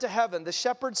returned to heaven, the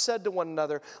shepherds said to one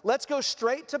another, let's go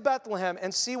straight to Bethlehem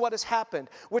and see what has happened,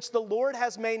 which the Lord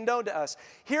has made known to us.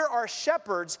 Here are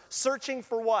shepherds searching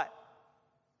for what?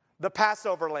 The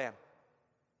Passover lamb.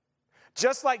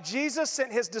 Just like Jesus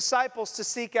sent his disciples to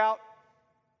seek out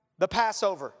the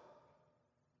Passover.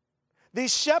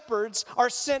 These shepherds are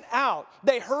sent out.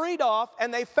 They hurried off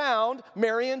and they found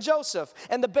Mary and Joseph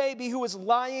and the baby who was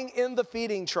lying in the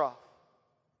feeding trough.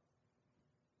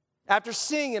 After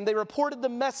seeing him, they reported the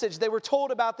message they were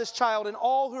told about this child, and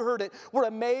all who heard it were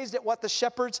amazed at what the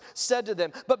shepherds said to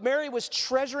them. But Mary was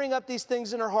treasuring up these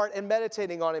things in her heart and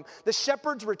meditating on him. The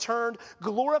shepherds returned,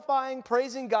 glorifying,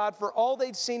 praising God for all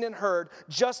they'd seen and heard,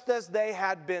 just as they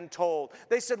had been told.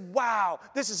 They said, wow,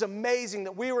 this is amazing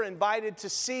that we were invited to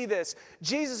see this.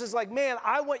 Jesus is like, man,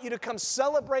 I want you to come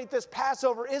celebrate this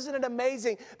Passover. Isn't it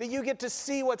amazing that you get to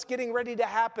see what's getting ready to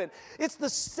happen? It's the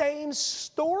same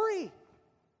story.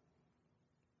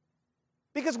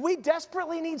 Because we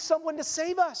desperately need someone to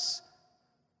save us.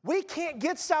 We can't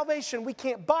get salvation. We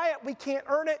can't buy it. We can't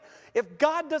earn it. If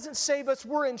God doesn't save us,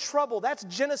 we're in trouble. That's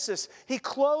Genesis. He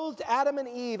clothed Adam and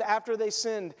Eve after they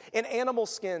sinned in animal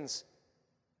skins.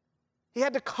 He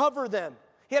had to cover them.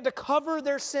 He had to cover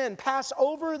their sin, pass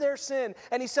over their sin.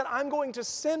 And he said, I'm going to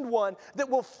send one that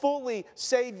will fully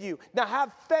save you. Now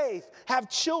have faith, have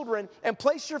children, and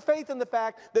place your faith in the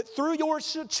fact that through your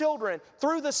children,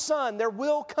 through the Son, there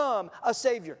will come a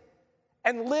Savior.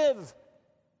 And live.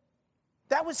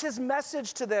 That was his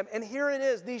message to them. And here it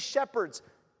is, these shepherds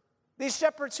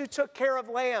who took care of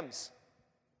lambs.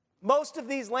 Most of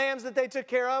these lambs that they took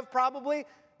care of, probably,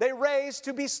 they raised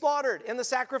to be slaughtered in the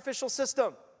sacrificial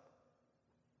system.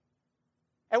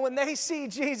 And when they see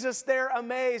Jesus, they're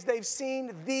amazed. They've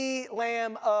seen the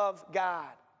Lamb of God.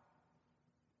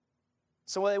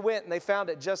 So they went and they found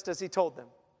it just as he told them.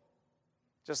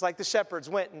 Just like the shepherds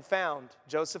went and found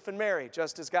Joseph and Mary,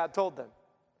 just as God told them.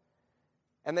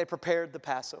 And they prepared the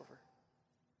Passover.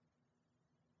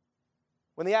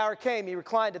 When the hour came, he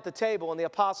reclined at the table and the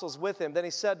apostles with him. Then he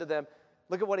said to them,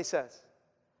 look at what he says.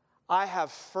 I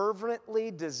have fervently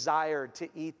desired to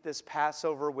eat this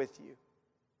Passover with you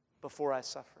before I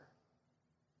suffer.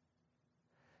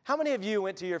 How many of you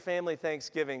went to your family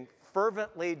Thanksgiving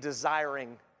fervently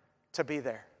desiring to be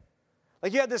there?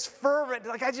 Like you had this fervent,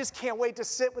 like I just can't wait to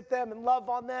sit with them and love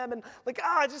on them. And like,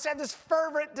 I just had this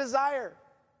fervent desire.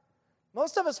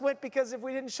 Most of us went because if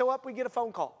we didn't show up, we'd get a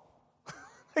phone call.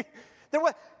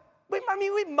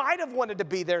 We might have wanted to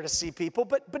be there to see people,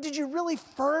 but did you really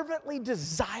fervently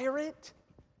desire it?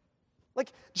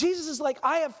 Like, Jesus is like,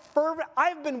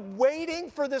 I've been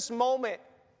waiting for this moment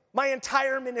my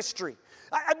entire ministry.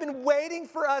 I've been waiting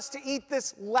for us to eat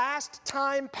this last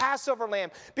time Passover lamb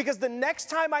because the next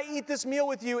time I eat this meal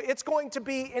with you, it's going to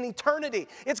be in eternity.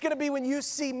 It's going to be when you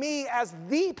see me as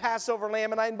the Passover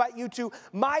lamb and I invite you to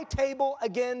my table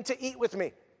again to eat with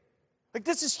me. Like,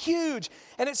 this is huge.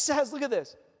 And it says, look at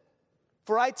this.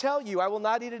 For I tell you, I will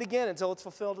not eat it again until it's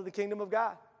fulfilled in the kingdom of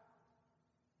God.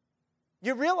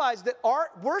 You realize that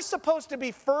we're supposed to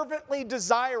be fervently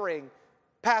desiring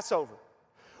Passover.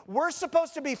 We're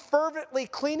supposed to be fervently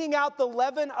cleaning out the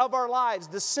leaven of our lives,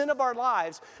 the sin of our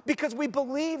lives, because we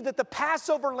believe that the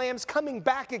Passover lamb's coming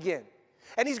back again.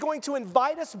 And he's going to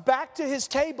invite us back to his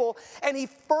table, and he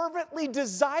fervently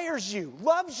desires you,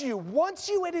 loves you, wants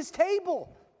you at his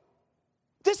table.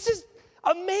 This is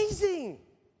amazing.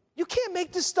 You can't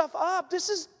make this stuff up. This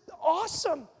is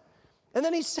awesome. And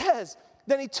then he says,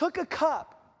 then he took a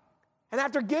cup, and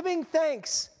after giving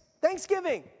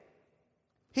thanksgiving,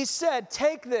 he said,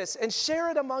 take this and share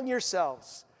it among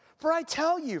yourselves. For I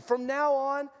tell you, from now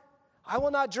on, I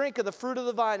will not drink of the fruit of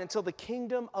the vine until the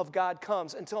kingdom of God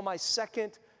comes, until my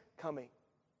second coming.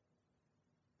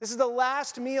 This is the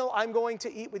last meal I'm going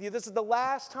to eat with you. This is the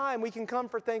last time we can come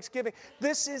for Thanksgiving.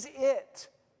 This is it.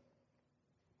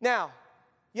 Now,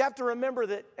 you have to remember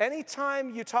that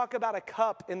anytime you talk about a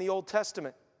cup in the Old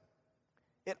Testament,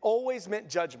 it always meant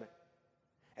judgment,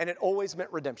 and it always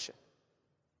meant redemption.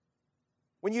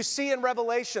 When you see in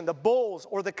Revelation the bowls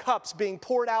or the cups being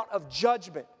poured out of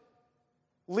judgment,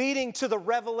 leading to the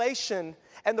revelation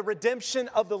and the redemption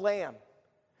of the Lamb.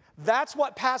 That's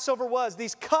what Passover was.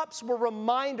 These cups were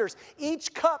reminders.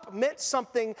 Each cup meant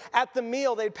something at the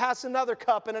meal. They'd pass another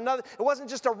cup and another. It wasn't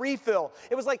just a refill.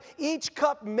 It was like each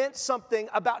cup meant something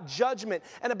about judgment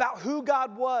and about who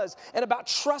God was and about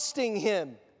trusting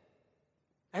him.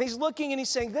 And he's looking and he's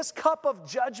saying, this cup of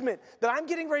judgment that I'm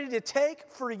getting ready to take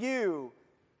for you,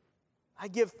 I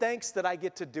give thanks that I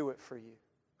get to do it for you.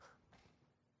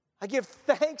 I give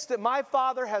thanks that my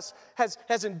Father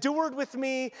has endured with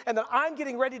me and that I'm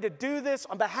getting ready to do this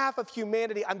on behalf of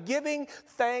humanity. I'm giving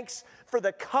thanks for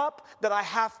the cup that I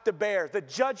have to bear, the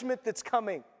judgment that's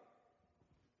coming.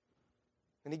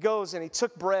 And he goes and he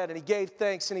took bread and he gave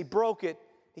thanks and he broke it.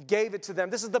 He gave it to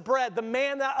them. This is the bread, the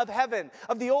manna of heaven,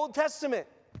 of the Old Testament.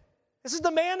 This is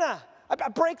the manna. I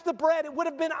break the bread. It would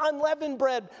have been unleavened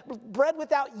bread, bread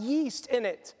without yeast in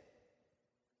it.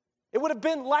 It would have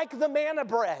been like the manna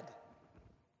bread.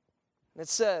 And it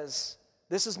says,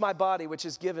 this is my body which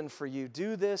is given for you.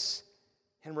 Do this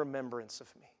in remembrance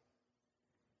of me.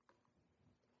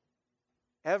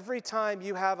 Every time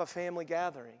you have a family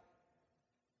gathering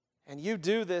and you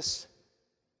do this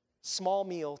small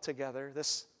meal together,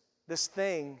 this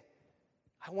thing,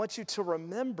 I want you to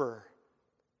remember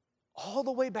all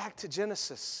the way back to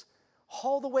Genesis,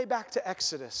 all the way back to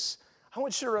Exodus. I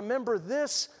want you to remember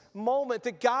this moment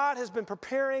that God has been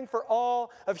preparing for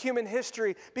all of human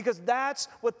history, because that's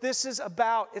what this is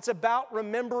about. It's about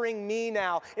remembering me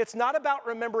now. It's not about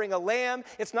remembering a lamb.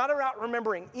 It's not about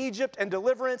remembering Egypt and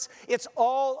deliverance. It's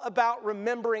all about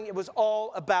remembering it was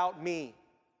all about me.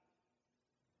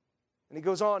 And he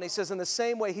goes on, he says, in the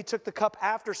same way, he took the cup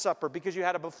after supper, because you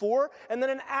had a before and then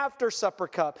an after supper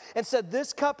cup, and said,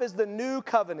 this cup is the new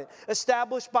covenant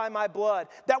established by my blood.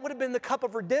 That would have been the cup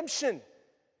of redemption.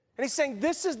 And he's saying,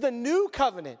 this is the new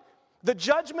covenant. The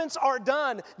judgments are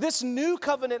done. This new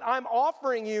covenant I'm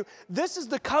offering you, this is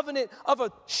the covenant of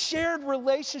a shared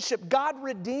relationship, God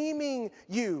redeeming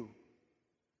you.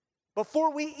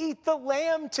 Before we eat the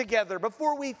lamb together,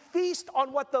 before we feast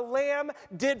on what the lamb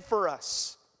did for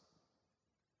us.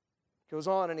 He goes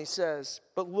on and he says,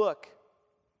 but look,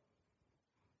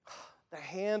 the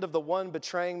hand of the one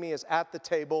betraying me is at the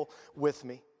table with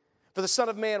me. For the Son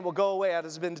of Man will go away as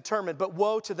has been determined, but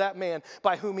woe to that man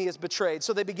by whom he is betrayed.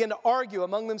 So they begin to argue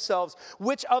among themselves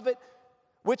which of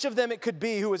them it could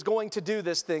be who is going to do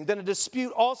this thing. Then a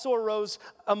dispute also arose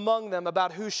among them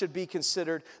about who should be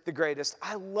considered the greatest.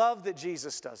 I love that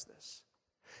Jesus does this.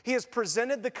 He has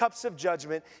presented the cups of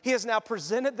judgment. He has now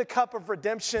presented the cup of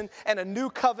redemption and a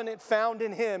new covenant found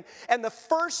in him. And the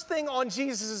first thing on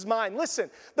Jesus' mind,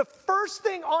 listen, the first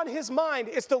thing on his mind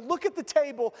is to look at the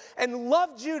table and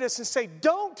love Judas and say,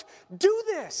 don't do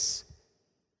this.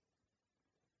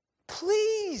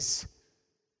 Please,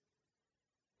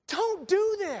 don't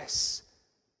do this.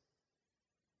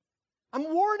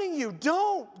 I'm warning you,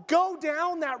 don't go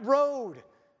down that road.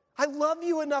 I love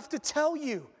you enough to tell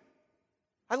you.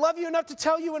 I love you enough to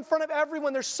tell you in front of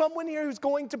everyone, there's someone here who's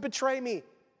going to betray me.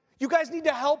 You guys need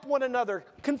to help one another,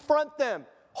 confront them,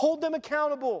 hold them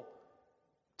accountable.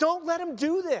 Don't let him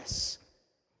do this.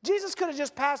 Jesus could have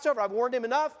just passed over. I've warned him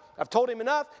enough. I've told him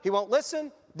enough. He won't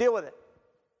listen. Deal with it.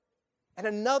 And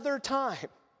another time,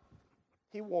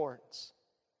 he warns.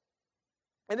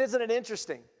 And isn't it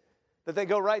interesting that they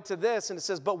go right to this and it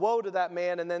says, but woe to that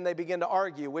man, and then they begin to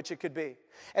argue which it could be.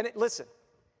 And listen,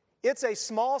 it's a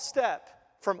small step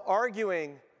from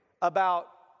arguing about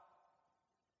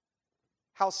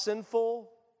how sinful,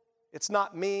 it's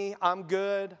not me, I'm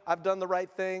good, I've done the right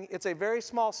thing. It's a very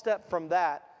small step from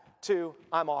that to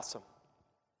I'm awesome,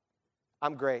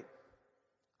 I'm great,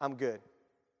 I'm good.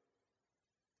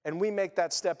 And we make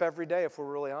that step every day if we're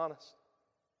really honest.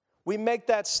 We make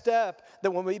that step that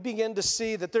when we begin to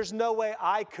see that there's no way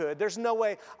I could, there's no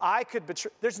way I could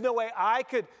betray, there's no way I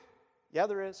could, yeah,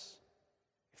 there is.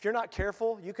 If you're not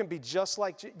careful, you can be just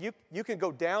like, you can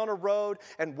go down a road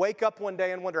and wake up one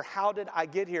day and wonder, how did I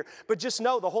get here? But just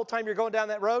know the whole time you're going down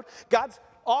that road, God's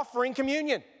offering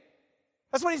communion.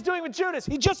 That's what he's doing with Judas.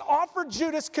 He just offered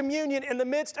Judas communion in the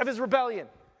midst of his rebellion.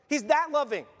 He's that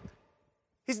loving.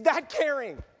 He's that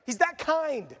caring. He's that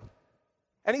kind.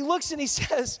 And he looks and he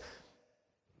says,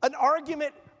 an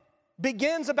argument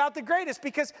begins about the greatest,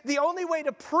 because the only way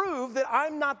to prove that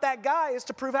I'm not that guy is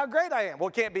to prove how great I am. Well,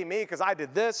 it can't be me because I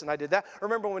did this and I did that.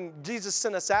 Remember when Jesus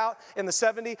sent us out in the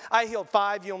 70? I healed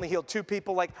 5, you only healed 2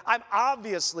 people. Like, I'm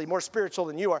obviously more spiritual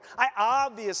than you are. I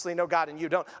obviously know God and you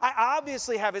don't. I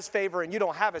obviously have his favor and you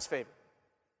don't have his favor.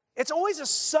 It's always a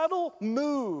subtle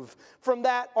move from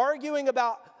that arguing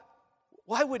about,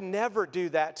 well, I would never do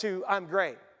that, to I'm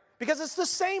great. Because it's the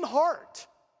same heart.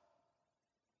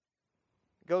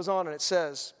 It goes on and it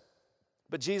says,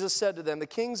 but Jesus said to them, the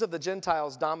kings of the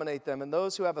Gentiles dominate them, and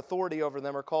those who have authority over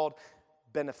them are called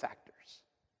benefactors.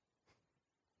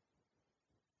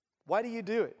 Why do you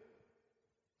do it?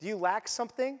 Do you lack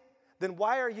something? Then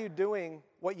why are you doing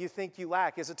what you think you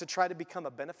lack? Is it to try to become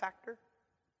a benefactor?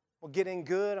 Well, get in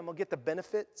good, I'm going to get the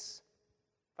benefits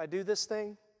if I do this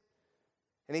thing.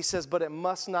 And he says, but it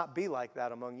must not be like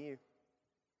that among you.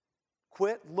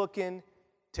 Quit looking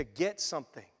to get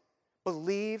something.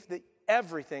 Believe that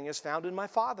everything is found in my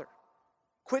Father.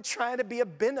 Quit trying to be a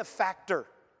benefactor.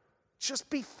 Just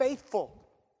be faithful.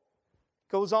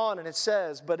 Goes on and it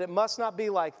says, but it must not be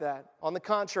like that. On the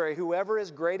contrary, whoever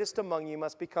is greatest among you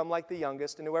must become like the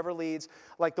youngest, and whoever leads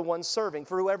like the one serving.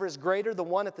 For whoever is greater, the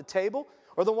one at the table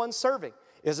or the one serving?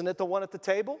 Isn't it the one at the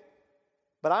table?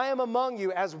 But I am among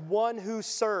you as one who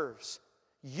serves.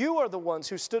 You are the ones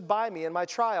who stood by me in my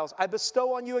trials. I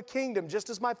bestow on you a kingdom, just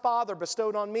as my Father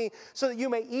bestowed on me, so that you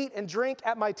may eat and drink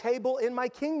at my table in my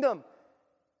kingdom.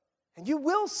 And you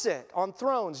will sit on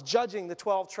thrones judging the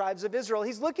 12 tribes of Israel.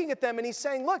 He's looking at them and he's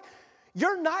saying, look,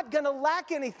 you're not going to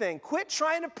lack anything. Quit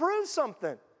trying to prove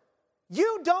something.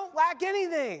 You don't lack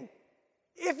anything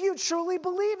if you truly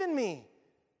believe in me.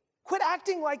 Quit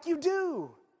acting like you do.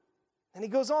 And he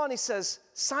goes on, he says,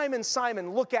 Simon,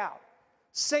 Simon, look out.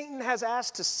 Satan has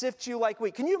asked to sift you like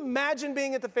wheat. Can you imagine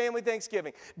being at the family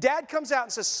Thanksgiving? Dad comes out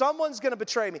and says, someone's going to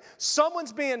betray me.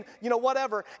 Someone's being,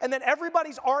 whatever. And then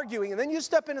everybody's arguing. And then you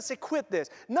step in and say, quit this.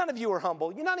 None of you are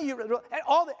humble. None of you.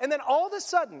 And then all of a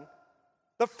sudden,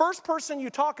 the first person you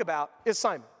talk about is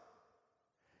Simon.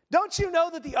 Don't you know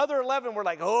that the other 11 were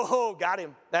like, oh, got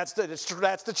him. That's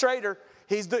the traitor.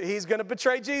 He's going to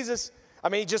betray Jesus. I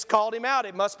mean, he just called him out.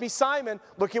 It must be Simon.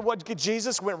 Look at what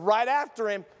Jesus went right after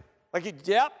him.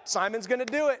 Yep, Simon's going to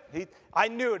do it. I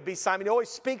knew it'd be Simon. He always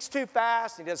speaks too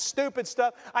fast. He does stupid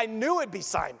stuff. I knew it'd be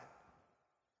Simon.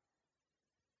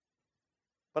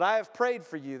 But I have prayed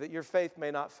for you that your faith may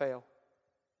not fail.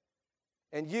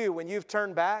 And you, when you've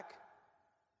turned back,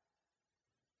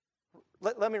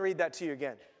 let me read that to you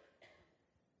again.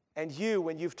 And you,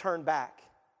 when you've turned back.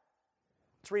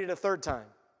 Let's read it a third time.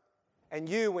 And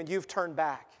you, when you've turned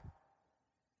back.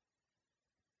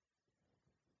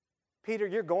 Peter,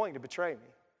 you're going to betray me.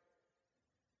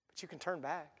 But you can turn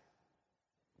back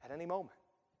at any moment.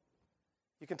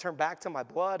 You can turn back to my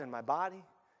blood and my body.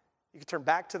 You can turn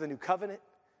back to the new covenant.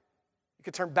 You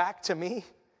can turn back to me.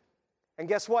 And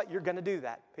guess what? You're going to do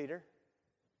that, Peter.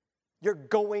 You're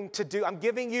going to do. I'm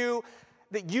giving you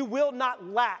that you will not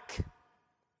lack.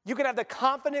 You can have the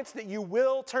confidence that you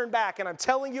will turn back. And I'm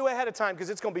telling you ahead of time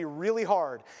because it's going to be really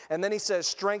hard. And then he says,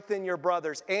 strengthen your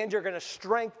brothers, and you're going to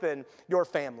strengthen your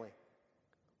family.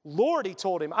 Lord, he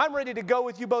told him, I'm ready to go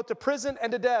with you both to prison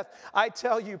and to death. I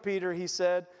tell you, Peter, he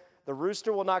said, the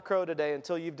rooster will not crow today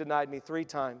until you've denied me 3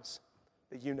 times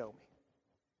that you know me.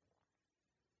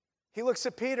 He looks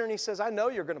at Peter and he says, I know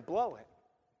you're going to blow it.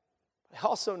 I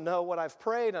also know what I've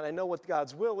prayed, and I know what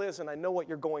God's will is, and I know what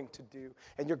you're going to do,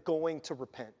 and you're going to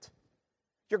repent.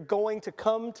 You're going to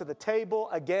come to the table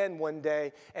again one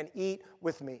day and eat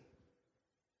with me.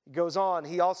 He goes on,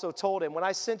 he also told him, when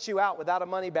I sent you out without a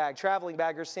money bag, traveling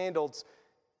bag, or sandals,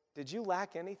 did you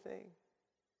lack anything?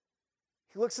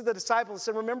 He looks at the disciples and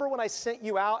said, remember when I sent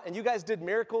you out and you guys did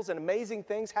miracles and amazing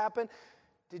things happen?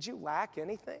 Did you lack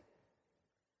anything?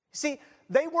 See,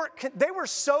 they were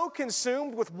so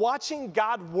consumed with watching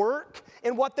God work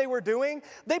in what they were doing,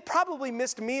 they probably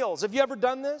missed meals. Have you ever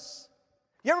done this?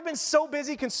 You ever been so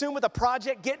busy, consumed with a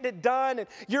project, getting it done, and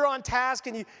you're on task,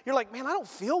 and you're like, man, I don't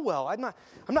feel well. I'm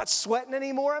not sweating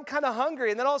anymore. I'm kind of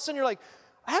hungry. And then all of a sudden you're like,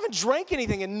 I haven't drank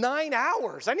anything in 9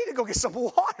 hours. I need to go get some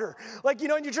water.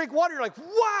 And you drink water, you're like,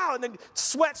 wow, and then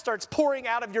sweat starts pouring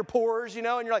out of your pores, and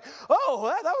you're like,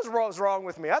 oh, that was what was wrong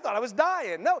with me. I thought I was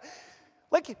dying. No,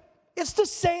 it's the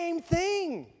same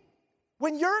thing.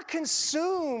 When you're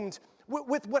consumed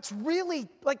with what's really,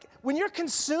 when you're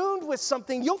consumed with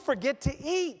something, you'll forget to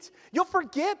eat. You'll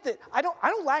forget that I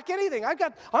don't lack anything.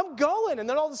 I'm going. And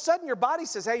then all of a sudden your body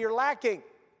says, hey, you're lacking.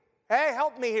 Hey,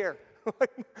 help me here.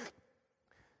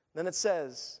 Then it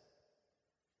says,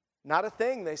 not a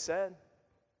thing, they said.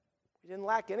 We didn't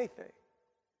lack anything.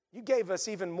 You gave us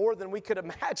even more than we could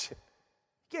imagine.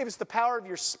 You gave us the power of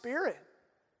your Spirit.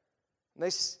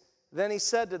 And then he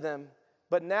said to them,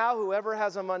 but now whoever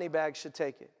has a money bag should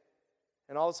take it,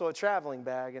 and also a traveling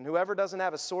bag, and whoever doesn't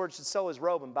have a sword should sell his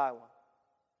robe and buy one.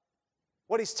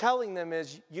 What he's telling them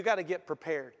is you got to get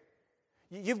prepared.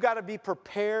 You've got to be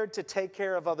prepared to take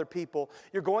care of other people.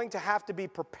 You're going to have to be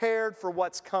prepared for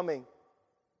what's coming.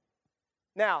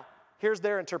 Now, here's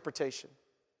their interpretation.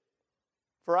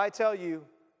 For I tell you,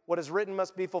 what is written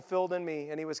must be fulfilled in me,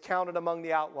 and he was counted among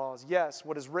the outlaws. Yes,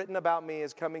 what is written about me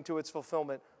is coming to its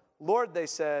fulfillment. Lord, they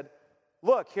said,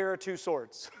 look, here are 2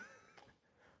 swords.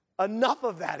 Enough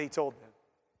of that, he told them.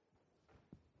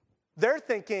 They're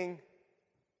thinking,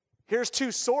 here's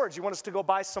 2 swords. You want us to go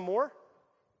buy some more?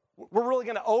 We're really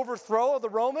going to overthrow the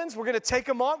Romans? We're going to take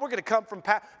them on? We're going to come from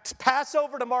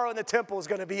Passover tomorrow in the temple is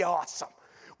going to be awesome.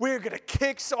 We're going to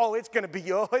kick, it's going to be,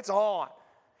 it's on.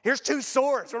 Here's 2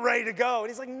 swords. We're ready to go. And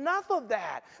he's like, enough of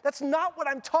that. That's not what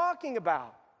I'm talking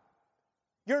about.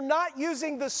 You're not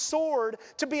using the sword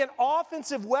to be an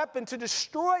offensive weapon to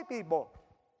destroy people.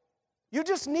 You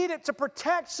just need it to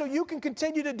protect so you can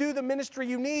continue to do the ministry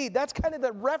you need. That's kind of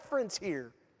the reference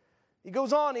here. He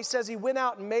goes on, he says he went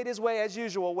out and made his way as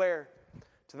usual, where?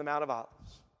 To the Mount of Olives.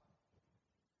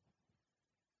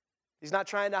 He's not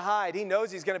trying to hide. He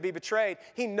knows he's going to be betrayed.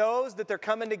 He knows that they're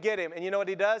coming to get him. And you know what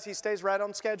he does? He stays right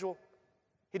on schedule.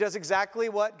 He does exactly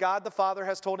what God the Father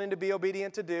has told him to be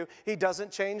obedient to do. He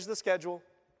doesn't change the schedule.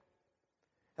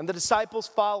 And the disciples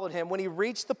followed him. When he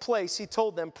reached the place, he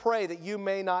told them, pray that you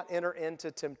may not enter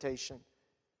into temptation.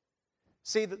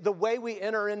 See, the way we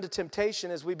enter into temptation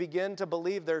is we begin to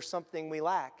believe there's something we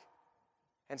lack.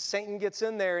 And Satan gets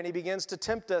in there and he begins to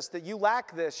tempt us that you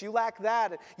lack this, you lack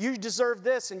that, and you deserve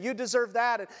this and you deserve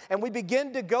that. And we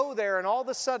begin to go there, and all of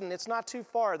a sudden it's not too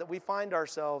far that we find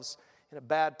ourselves in a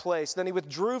bad place. Then he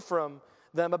withdrew from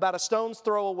them about a stone's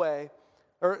throw away,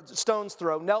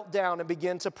 knelt down and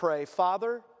began to pray,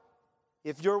 Father,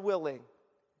 if you're willing,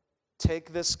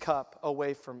 take this cup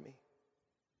away from me.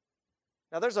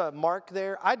 Now there's a mark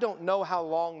there. I don't know how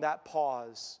long that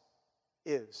pause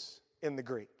is in the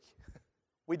Greek.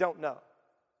 We don't know.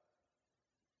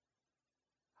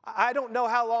 I don't know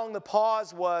how long the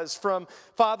pause was from,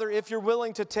 Father, if you're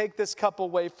willing to take this cup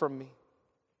away from me.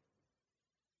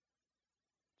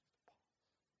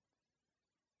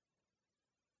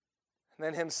 And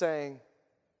then him saying,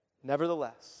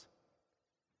 nevertheless,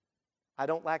 I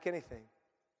don't lack anything.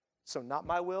 So not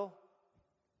my will,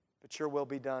 but your will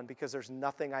be done, because there's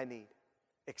nothing I need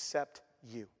except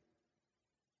you.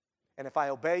 And if I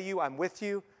obey you, I'm with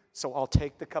you, so I'll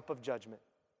take the cup of judgment.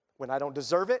 When I don't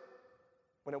deserve it,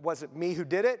 when it wasn't me who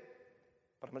did it,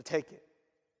 but I'm going to take it.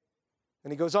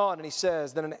 And he goes on and he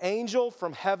says, then an angel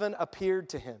from heaven appeared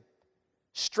to him,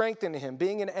 strengthened him.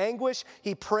 Being in anguish,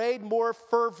 he prayed more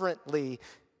fervently,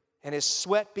 and his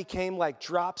sweat became like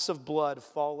drops of blood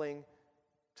falling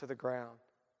to the ground.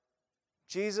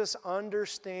 Jesus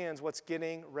understands what's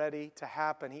getting ready to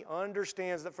happen. He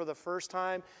understands that for the first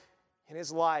time in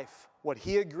his life, what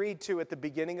he agreed to at the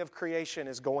beginning of creation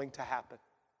is going to happen.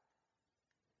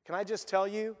 Can I just tell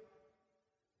you,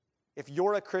 if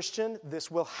you're a Christian, this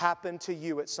will happen to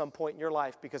you at some point in your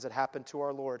life because it happened to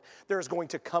our Lord. There is going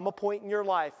to come a point in your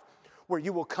life where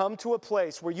you will come to a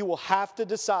place where you will have to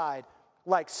decide,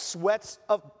 like sweats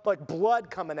of like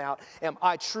blood coming out, am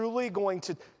I truly going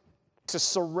to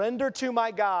surrender to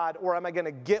my God, or am I going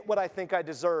to get what I think I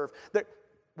deserve?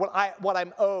 What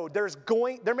I'm owed.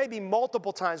 There may be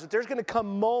multiple times, but there's going to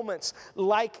come moments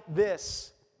like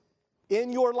this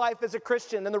in your life as a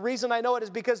Christian. And the reason I know it is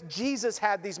because Jesus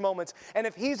had these moments. And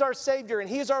if he's our Savior and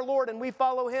he's our Lord and we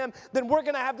follow him, then we're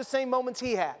going to have the same moments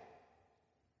he had.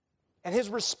 And his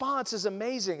response is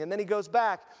amazing. And then he goes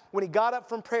back. When he got up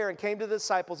from prayer and came to the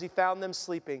disciples, he found them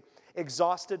sleeping,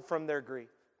 exhausted from their grief.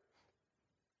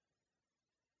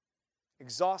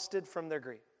 Exhausted from their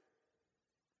grief.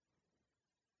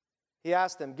 He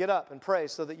asked them, get up and pray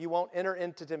so that you won't enter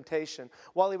into temptation.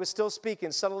 While he was still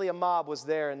speaking, suddenly a mob was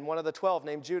there, and one of the 12,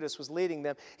 named Judas, was leading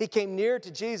them. He came near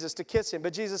to Jesus to kiss him,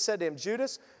 but Jesus said to him,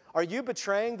 Judas, are you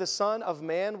betraying the Son of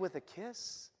Man with a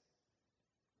kiss?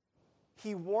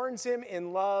 He warns him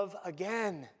in love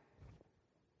again.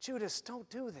 Judas, don't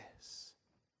do this.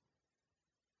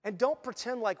 And don't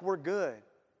pretend like we're good.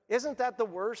 Isn't that the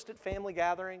worst at family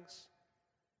gatherings?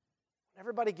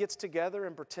 Everybody gets together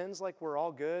and pretends like we're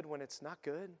all good when it's not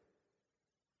good.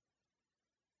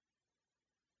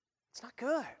 It's not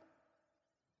good.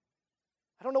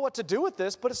 I don't know what to do with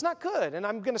this, but it's not good. And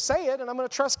I'm going to say it, and I'm going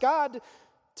to trust God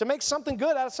to make something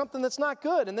good out of something that's not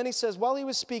good. And then he says, while he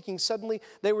was speaking, suddenly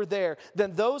they were there.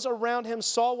 Then those around him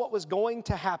saw what was going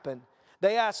to happen.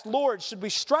 They asked, Lord, should we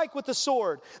strike with the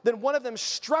sword? Then one of them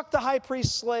struck the high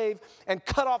priest's slave and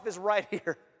cut off his right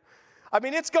ear. I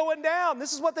mean, it's going down.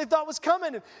 This is what they thought was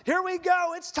coming. And here we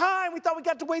go. It's time. We thought we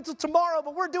got to wait till tomorrow,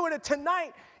 but we're doing it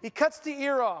tonight. He cuts the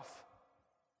ear off.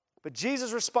 But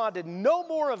Jesus responded, no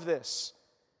more of this.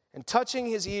 And touching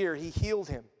his ear, he healed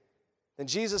him. Then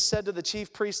Jesus said to the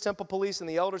chief priests, temple police, and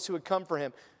the elders who had come for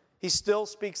him, he still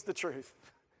speaks the truth.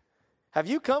 Have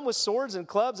you come with swords and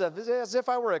clubs as if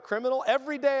I were a criminal?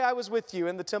 Every day I was with you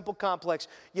in the temple complex.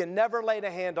 You never laid a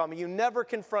hand on me. You never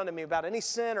confronted me about any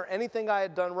sin or anything I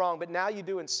had done wrong, but now you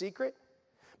do in secret.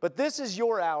 But this is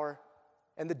your hour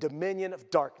and the dominion of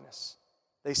darkness.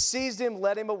 They seized him,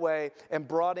 led him away, and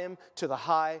brought him to the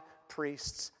high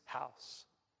priest's house.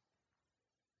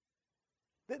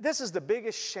 This is the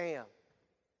biggest sham.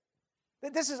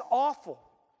 This is awful.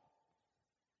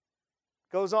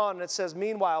 Goes on and it says,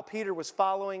 meanwhile, Peter was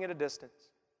following at a distance.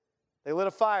 They lit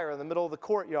a fire in the middle of the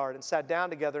courtyard and sat down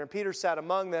together, and Peter sat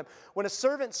among them. When a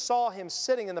servant saw him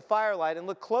sitting in the firelight and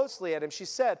looked closely at him, she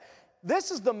said,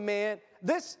 this is the man,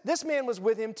 this man was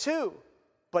with him too.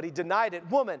 But he denied it.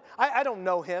 Woman, I don't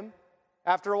know him.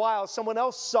 After a while, someone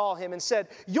else saw him and said,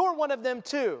 you're one of them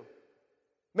too.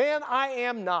 Man, I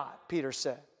am not, Peter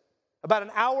said. About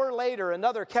an hour later,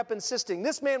 another kept insisting,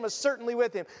 this man was certainly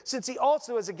with him, since he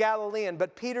also is a Galilean.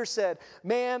 But Peter said,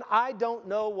 man, I don't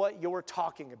know what you're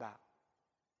talking about.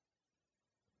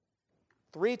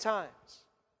 3 times,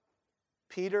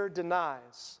 Peter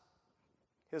denies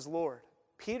his Lord.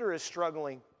 Peter is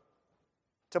struggling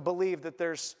to believe that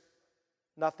there's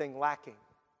nothing lacking.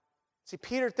 See,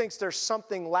 Peter thinks there's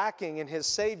something lacking in his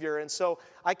Savior, and so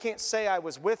I can't say I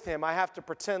was with him. I have to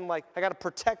pretend like I got to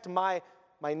protect my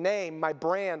name, my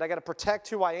brand. I got to protect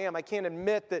who I am. I can't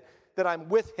admit that I'm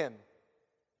with him.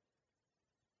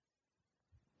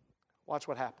 Watch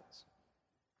what happens.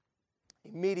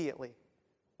 Immediately,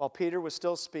 while Peter was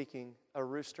still speaking, a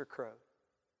rooster crowed.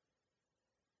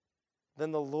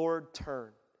 Then the Lord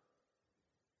turned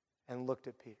and looked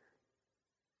at Peter.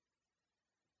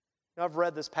 Now, I've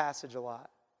read this passage a lot,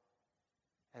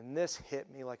 and this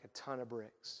hit me like a ton of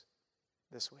bricks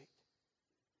this week.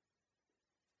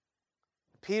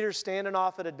 Peter's standing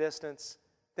off at a distance,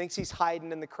 thinks he's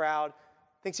hiding in the crowd,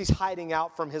 thinks he's hiding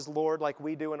out from his Lord like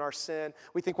we do in our sin.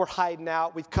 We think we're hiding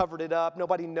out. We've covered it up.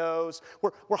 Nobody knows.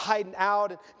 We're hiding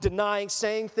out and denying,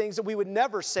 saying things that we would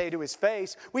never say to his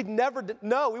face. We'd never,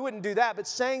 no, we wouldn't do that, but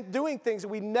doing things that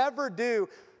we never do.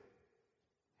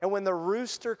 And when the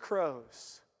rooster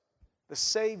crows, the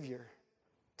Savior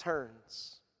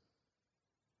turns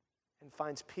and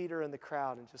finds Peter in the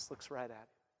crowd and just looks right at him.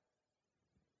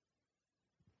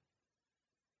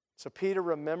 So Peter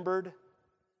remembered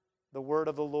the word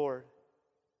of the Lord,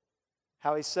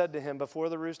 how he said to him, before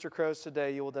the rooster crows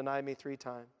today, you will deny me 3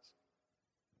 times.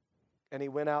 And he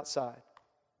went outside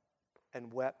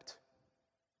and wept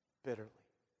bitterly.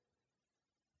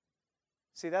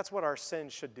 See, that's what our sin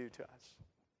should do to us.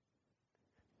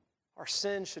 Our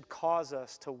sin should cause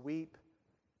us to weep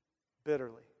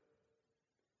bitterly.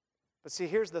 But see,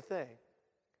 here's the thing.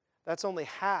 That's only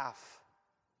half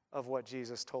of what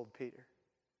Jesus told Peter.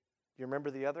 You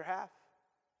remember the other half?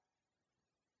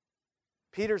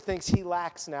 Peter thinks he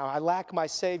lacks now. I lack my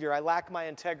Savior. I lack my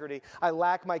integrity. I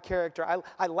lack my character.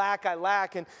 I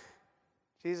lack. And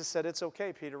Jesus said, it's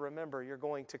okay, Peter. Remember, you're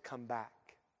going to come back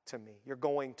to me. You're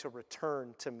going to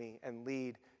return to me and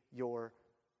lead your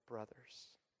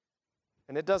brothers.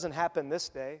 And it doesn't happen this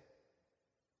day.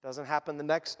 It doesn't happen the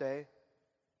next day.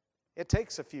 It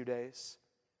takes a few days.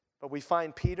 But we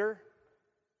find Peter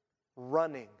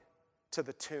running to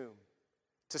the tomb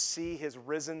to see his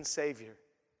risen Savior.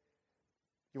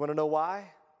 You want to know why?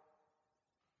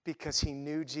 Because he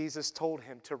knew Jesus told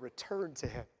him to return to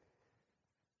him.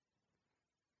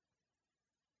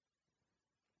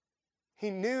 He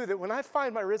knew that when I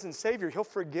find my risen Savior, he'll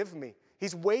forgive me.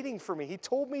 He's waiting for me. He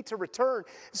told me to return.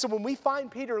 So when we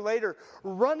find Peter later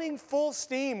running full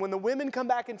steam, when the women come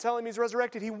back and tell him he's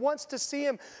resurrected, he wants to see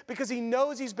him because he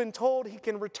knows he's been told he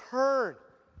can return.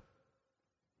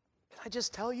 Can I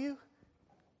just tell you?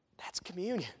 That's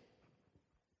communion.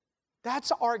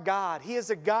 That's our God. He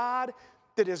is a God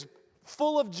that is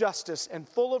full of justice and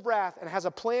full of wrath and has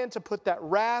a plan to put that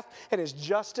wrath and his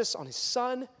justice on his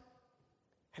Son.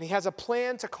 And he has a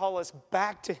plan to call us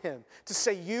back to him, to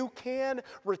say, you can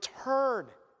return.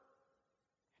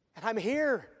 And I'm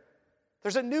here.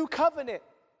 There's a new covenant.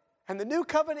 And the new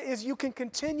covenant is you can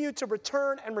continue to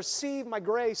return and receive my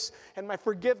grace and my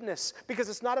forgiveness, because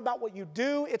it's not about what you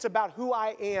do, it's about who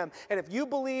I am. And if you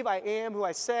believe I am who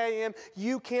I say I am,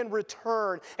 you can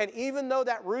return. And even though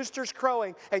that rooster's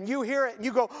crowing and you hear it and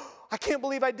you go, oh, I can't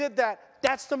believe I did that,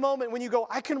 that's the moment when you go,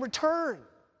 I can return.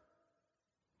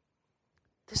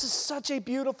 This is such a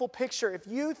beautiful picture. If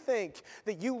you think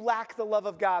that you lack the love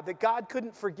of God, that God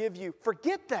couldn't forgive you,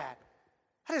 forget that.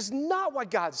 That is not what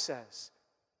God says.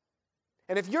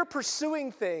 And if you're pursuing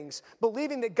things,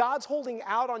 believing that God's holding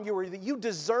out on you or that you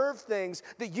deserve things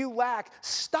that you lack,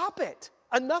 stop it.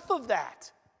 Enough of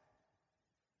that.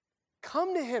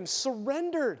 Come to him,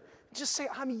 surrendered. Just say,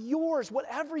 I'm yours,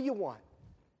 whatever you want.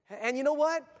 And you know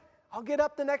what? I'll get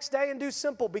up the next day and do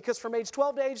simple, because from age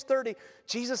 12 to age 30,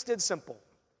 Jesus did simple.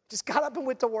 Just got up and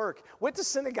went to work, went to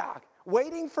synagogue,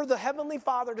 waiting for the Heavenly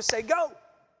Father to say, go.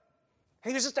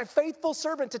 He was just a faithful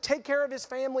servant to take care of his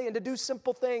family and to do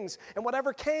simple things. And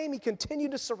whatever came, he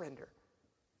continued to surrender.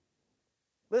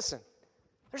 Listen,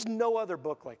 there's no other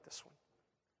book like this one.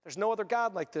 There's no other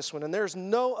God like this one. And there's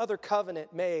no other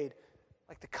covenant made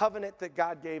like the covenant that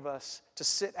God gave us to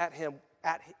sit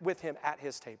with him at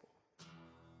his table.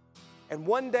 And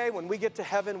one day when we get to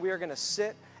heaven, we are going to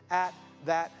sit at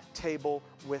that table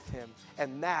with him.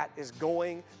 And that is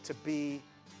going to be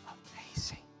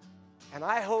amazing. And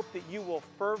I hope that you will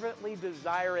fervently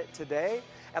desire it today.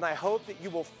 And I hope that you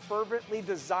will fervently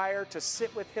desire to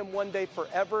sit with him one day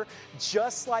forever,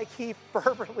 just like he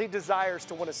fervently desires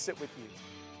to want to sit with you.